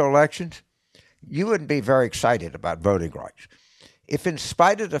 presidential elections, you wouldn't be very excited about voting rights. If in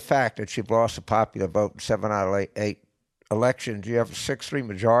spite of the fact that you've lost a popular vote in 7 out of 8 elections, you have a 6-3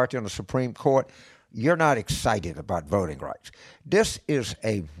 majority on the Supreme Court, you're not excited about voting rights. This is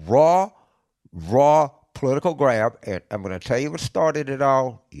a raw political grab, and I'm going to tell you what started it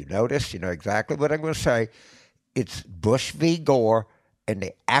all. You know this. You know exactly what I'm going to say. It's Bush v. Gore and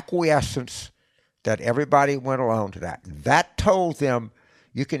the acquiescence that everybody went along to that. That told them,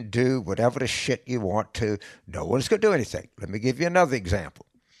 you can do whatever the shit you want to. No one's going to do anything. Let me give you another example.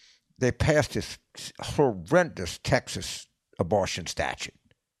 They passed this horrendous Texas abortion statute,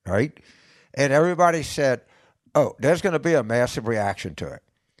 right? And everybody said, oh, there's going to be a massive reaction to it.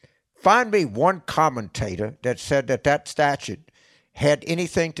 Find me one commentator that said that statute had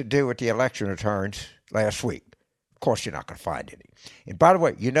anything to do with the election returns last week. Of course, you're not going to find any. And by the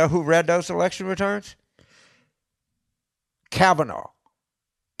way, you know who read those election returns? Kavanaugh,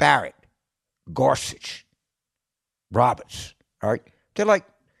 Barrett, Gorsuch, Roberts, all right? They're like,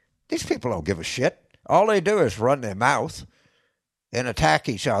 these people don't give a shit. All they do is run their mouth and attack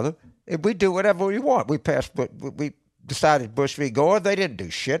each other We do whatever we want. We decided Bush v. Gore. They didn't do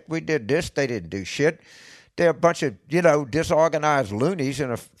shit. We did this. They didn't do shit. They're a bunch of, disorganized loonies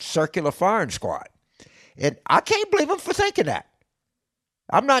in a circular firing squad. And I can't believe them for thinking that.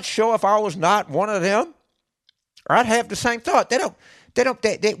 I'm not sure if I was not one of them, I'd have the same thought.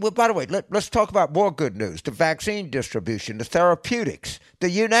 Well, by the way, let's talk about more good news. The vaccine distribution, the therapeutics,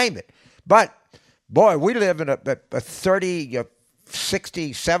 you name it. But, boy, we live in a 30,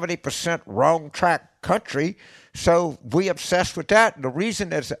 60, 70% wrong track country. So we obsessed with that. And the reason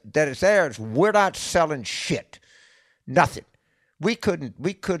that it's there is we're not selling shit. Nothing. We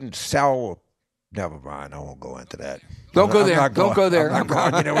couldn't sell. Never mind. I won't go into that. Don't go there. Don't go there. I'm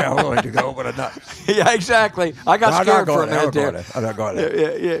not going anywhere I wanted to go, but I'm not. Yeah, exactly. I got scared for a minute there. I'm not going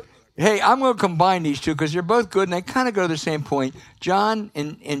there. Yeah. Hey, I'm going to combine these two because they're both good and they kind of go to the same point. John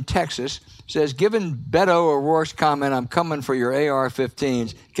in Texas says, given Beto O'Rourke's comment, I'm coming for your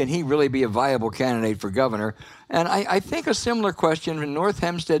AR-15s, can he really be a viable candidate for governor? And I think a similar question from North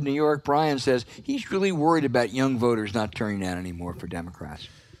Hempstead, New York. Brian says he's really worried about young voters not turning down anymore for Democrats.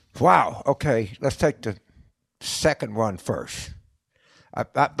 Wow. Okay, let's take the second one first.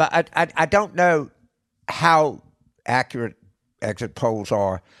 I don't know how accurate exit polls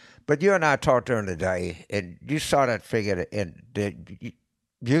are, but you and I talked during the day, and you saw that figure, and the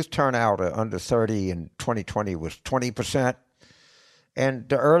youth turnout under 30 in 2020 was 20%, and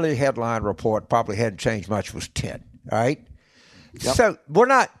the early headline report probably hadn't changed much, was 10, right? Yep. So we're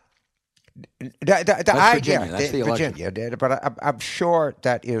not... That's Virginia. That's the election. Virginia, but I'm sure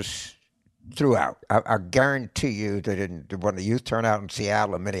that is throughout. I guarantee you that when the youth turnout in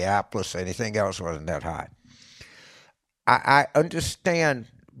Seattle or Minneapolis or anything else wasn't that high. I understand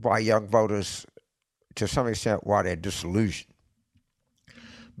why young voters, to some extent, why they're disillusioned.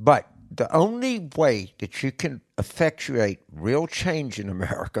 But the only way that you can effectuate real change in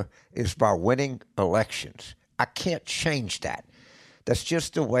America is by winning elections. I can't change that. That's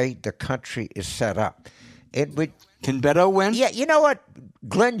just the way the country is set up. Can Beto win? Yeah, you know what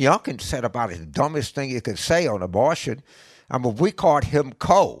Glenn Youngkin said about it, the dumbest thing you could say on abortion. I mean, we called him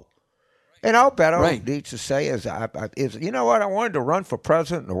cold. And all Beto needs to say is, you know what, I wanted to run for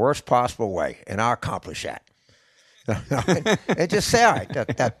president in the worst possible way, and I'll accomplish that. And just say, all right,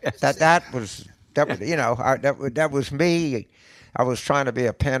 that was me. I was trying to be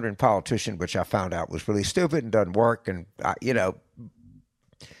a pandering politician, which I found out was really stupid and doesn't work. And,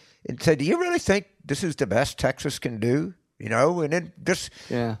 and said, do you really think this is the best Texas can do? And then just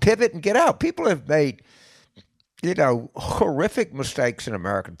pivot and get out. People have made, horrific mistakes in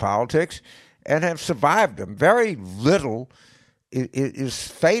American politics and have survived them. Very little is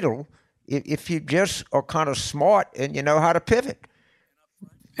fatal if you just are kind of smart and you know how to pivot.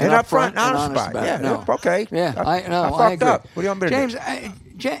 And up front and honest about it. Yeah, no. Okay. Yeah, I fucked agree. Up. What do you want me to do?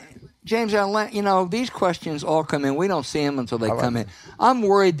 James, these questions all come in. We don't see them until they come in. I'm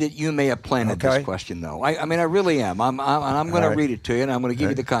worried that you may have planted this question, though. I mean, I really am. I'm going to read it to you, and I'm going to give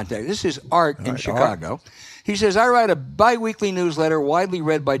you the context. This is Art in Chicago. Art. He says, I write a biweekly newsletter widely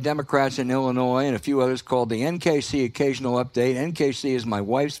read by Democrats in Illinois and a few others called the NKC Occasional Update. NKC is my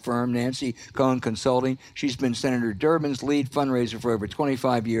wife's firm, Nancy Cohn Consulting. She's been Senator Durbin's lead fundraiser for over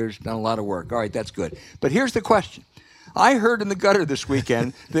 25 years, done a lot of work. All right, that's good. But here's the question. I heard in the gutter this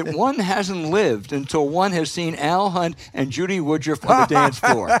weekend that one hasn't lived until one has seen Al Hunt and Judy Woodruff on the dance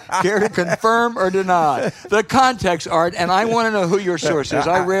floor. Care to confirm or deny? The context, Art, and I want to know who your source is.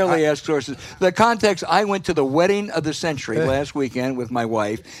 I rarely ask sources. The context, I went to the wedding of the century last weekend with my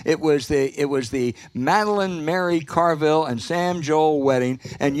wife. It was the Madeline Mary Carville and Sam Joel wedding,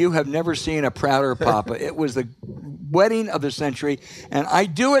 and you have never seen a prouder papa. It was the wedding of the century, and I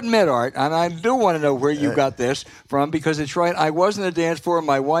do admit, Art, and I do want to know where you got this from, because it's right. I wasn't a dance floor.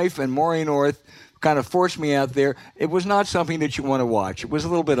 My wife and Maureen North kind of forced me out there. It was not something that you want to watch. It was a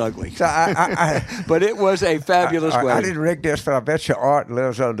little bit ugly. So but it was a fabulous wedding. I didn't rig this, but I bet you Art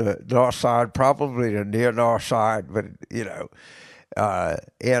lives on the north side, probably the near north side, but,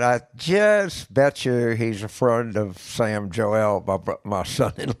 and I just bet you he's a friend of Sam Joel, my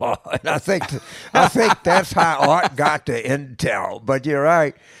son-in-law. And I think that's how Art got the intel. But you're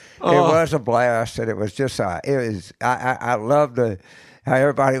right. It was a blast, and it was just I loved how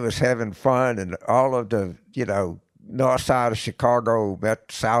everybody was having fun, and all of the north side of Chicago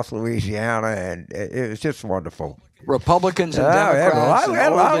met South Louisiana, and it was just wonderful. Republicans and Democrats. We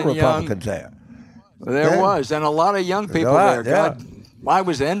had a lot of Republicans there. There was, and a lot of young people there. God, I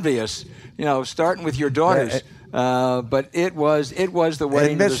was envious, starting with your daughters. But it was the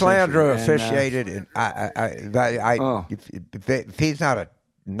wedding. And Miss Landreau officiated, and if he's not a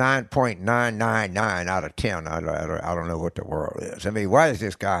 9.999 out of 10. I don't know what the world is. I mean, why is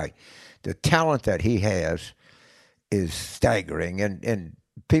this guy, the talent that he has is staggering. And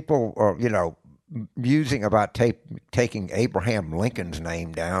people are, musing about taking Abraham Lincoln's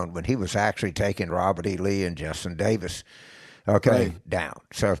name down when he was actually taking Robert E. Lee and Jefferson Davis, down.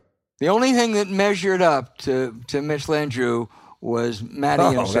 So the only thing that measured up to Mitch Landrieu was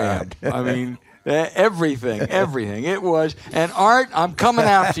Matty and Sam. God. I mean, everything. It was. And Art, I'm coming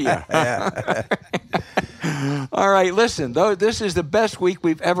after you. All right, listen, though, this is the best week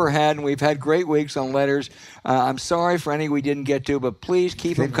we've ever had, and we've had great weeks on letters. I'm sorry for any we didn't get to, but please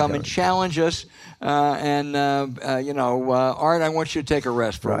keep them coming. Challenge us. Art, I want you to take a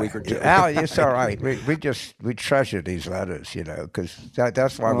rest for a week or two. Al, it's all right. We treasure these letters, because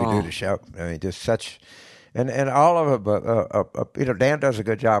that's why we do the show. I mean, just such... And all of them, Dan does a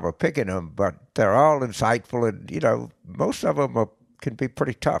good job of picking them, but they're all insightful, and, most of them can be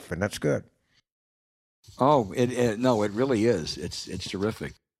pretty tough, and that's good. Oh, it really is. It's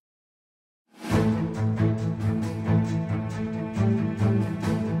terrific.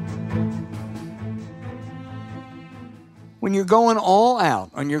 When you're going all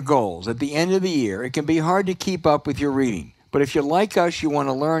out on your goals at the end of the year, it can be hard to keep up with your reading. But if you're like us, you want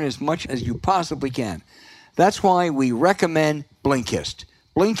to learn as much as you possibly can. That's why we recommend Blinkist.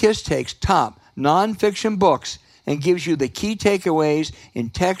 Blinkist takes top nonfiction books and gives you the key takeaways in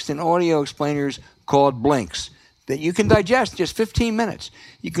text and audio explainers called Blinks that you can digest in just 15 minutes.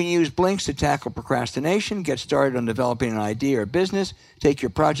 You can use Blinks to tackle procrastination, get started on developing an idea or business, take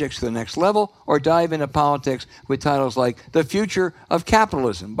your projects to the next level, or dive into politics with titles like The Future of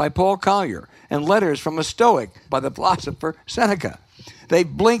Capitalism by Paul Collier and Letters from a Stoic by the philosopher Seneca. They've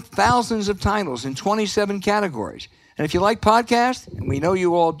blinked thousands of titles in 27 categories. And if you like podcasts, and we know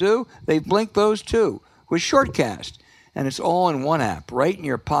you all do, they've blinked those too with Shortcast. And it's all in one app, right in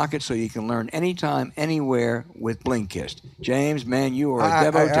your pocket, so you can learn anytime, anywhere with Blinkist. James, man, you are a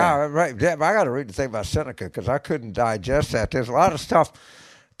devotee. Right, Deb, I got to read the thing about Seneca because I couldn't digest that. There's a lot of stuff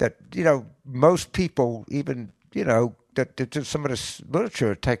that, most people, even, that some of this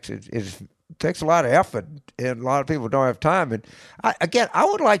literature takes a lot of effort, and a lot of people don't have time. And I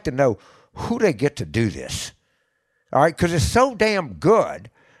would like to know who they get to do this. All right, because it's so damn good.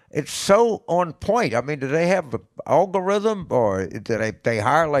 It's so on point. I mean, do they have an algorithm, or do they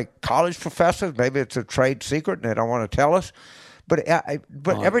hire like college professors? Maybe it's a trade secret and they don't want to tell us. But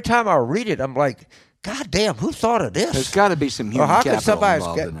every time I read it, I'm like, God damn, who thought of this? There's got to be some human capital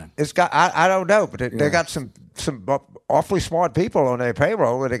involved in it. It's got. I don't know, but they got some awfully smart people on their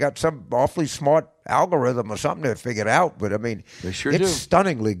payroll, and they got some awfully smart algorithm or something to figure it out. But I mean, they sure it's do.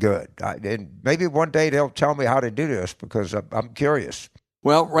 Stunningly good. And maybe one day they'll tell me how to do this because I'm curious.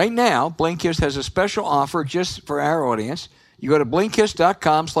 Well, right now, Blinkist has a special offer just for our audience. You go to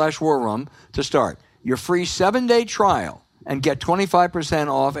Blinkist.com/warroom to start your free 7-day trial and get 25%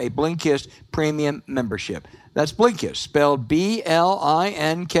 off a Blinkist premium membership. That's Blinkist, spelled Blinkist.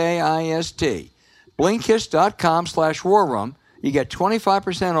 Blinkist.com/warroom. You get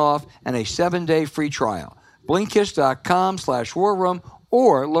 25% off and a 7-day free trial. Blinkist.com/warroom,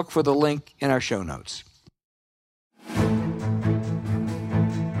 or look for the link in our show notes.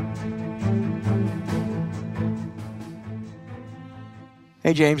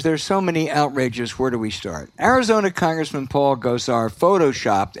 Hey, James, there's so many outrages. Where do we start? Arizona Congressman Paul Gosar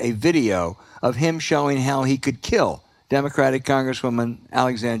photoshopped a video of him showing how he could kill Democratic Congresswoman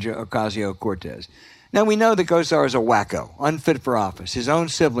Alexandria Ocasio-Cortez. Now, we know that Gosar is a wacko, unfit for office. His own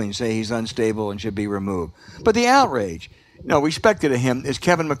siblings say he's unstable and should be removed. But the outrage, respected to him, is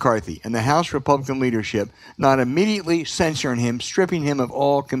Kevin McCarthy and the House Republican leadership not immediately censoring him, stripping him of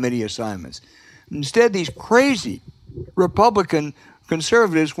all committee assignments. Instead, these crazy Republican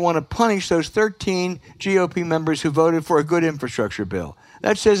conservatives want to punish those 13 GOP members who voted for a good infrastructure bill.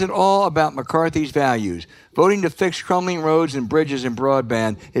 That says it all about McCarthy's values. Voting to fix crumbling roads and bridges and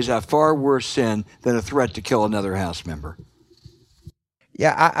broadband is a far worse sin than a threat to kill another House member.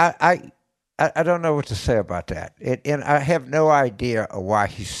 Yeah, I don't know what to say about that. And I have no idea why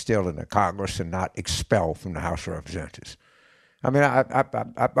he's still in the Congress and not expelled from the House of Representatives. I mean,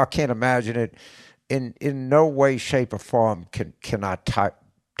 I can't imagine it. In no way, shape, or form cannot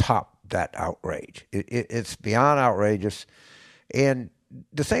top that outrage. It's beyond outrageous. And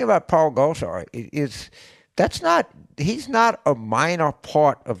the thing about Paul Gosar is he's not a minor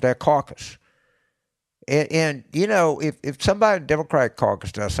part of their caucus. And if somebody in the Democratic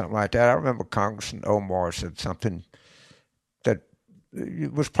caucus does something like that, I remember Congressman Omar said something that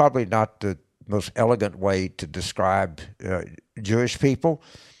was probably not the most elegant way to describe Jewish people.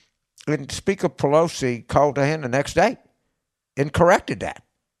 And Speaker Pelosi called to him the next day and corrected that.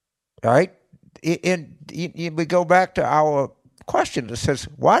 All right? And we go back to our question that says,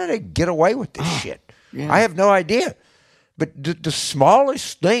 why do they get away with this shit? Yeah. I have no idea. But the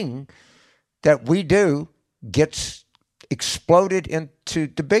smallest thing that we do gets exploded into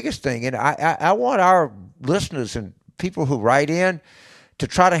the biggest thing. And I want our listeners and people who write in to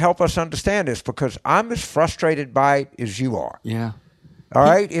try to help us understand this, because I'm as frustrated by it as you are. Yeah. All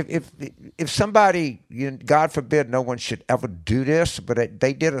right? If somebody, God forbid no one should ever do this, but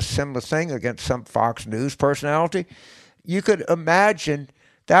they did a similar thing against some Fox News personality, you could imagine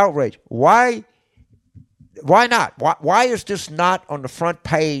the outrage. Why not? Why is this not on the front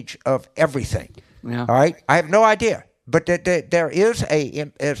page of everything? Yeah. All right? I have no idea. But there is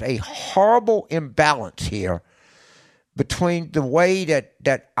a horrible imbalance here between the way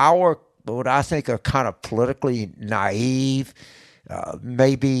that our, what I think are kind of politically naive,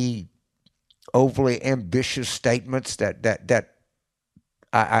 maybe overly ambitious statements that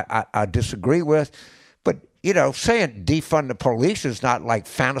I disagree with. But, saying defund the police is not like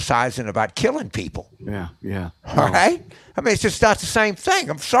fantasizing about killing people. Yeah, yeah. All right? I mean, it's just not the same thing.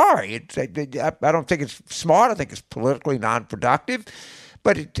 I'm sorry. I don't think it's smart. I think it's politically non-productive.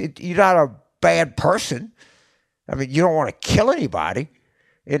 But you're not a bad person. I mean, you don't want to kill anybody.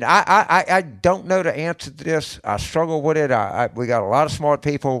 And I don't know the answer to this. I struggle with it. We got a lot of smart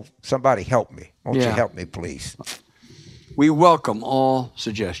people. Somebody help me. Won't you help me, please? We welcome all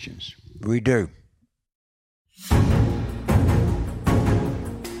suggestions. We do.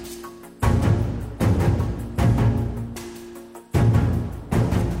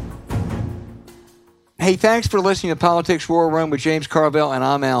 Hey, thanks for listening to Politics War Room with James Carville, and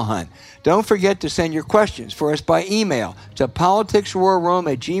I'm Al Hunt. Don't forget to send your questions for us by email to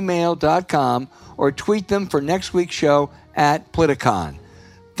politicswarroom@gmail.com or tweet them for next week's show at Politicon.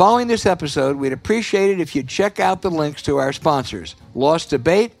 Following this episode, we'd appreciate it if you'd check out the links to our sponsors, Lost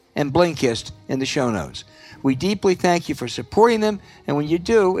Debate and Blinkist, in the show notes. We deeply thank you for supporting them, and when you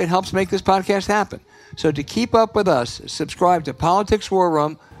do, it helps make this podcast happen. So to keep up with us, subscribe to Politics War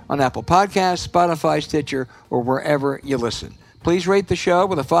Room on Apple Podcasts, Spotify, Stitcher, or wherever you listen. Please rate the show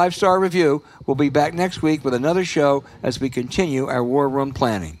with a 5-star review. We'll be back next week with another show as we continue our War Room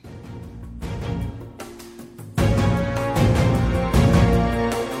planning.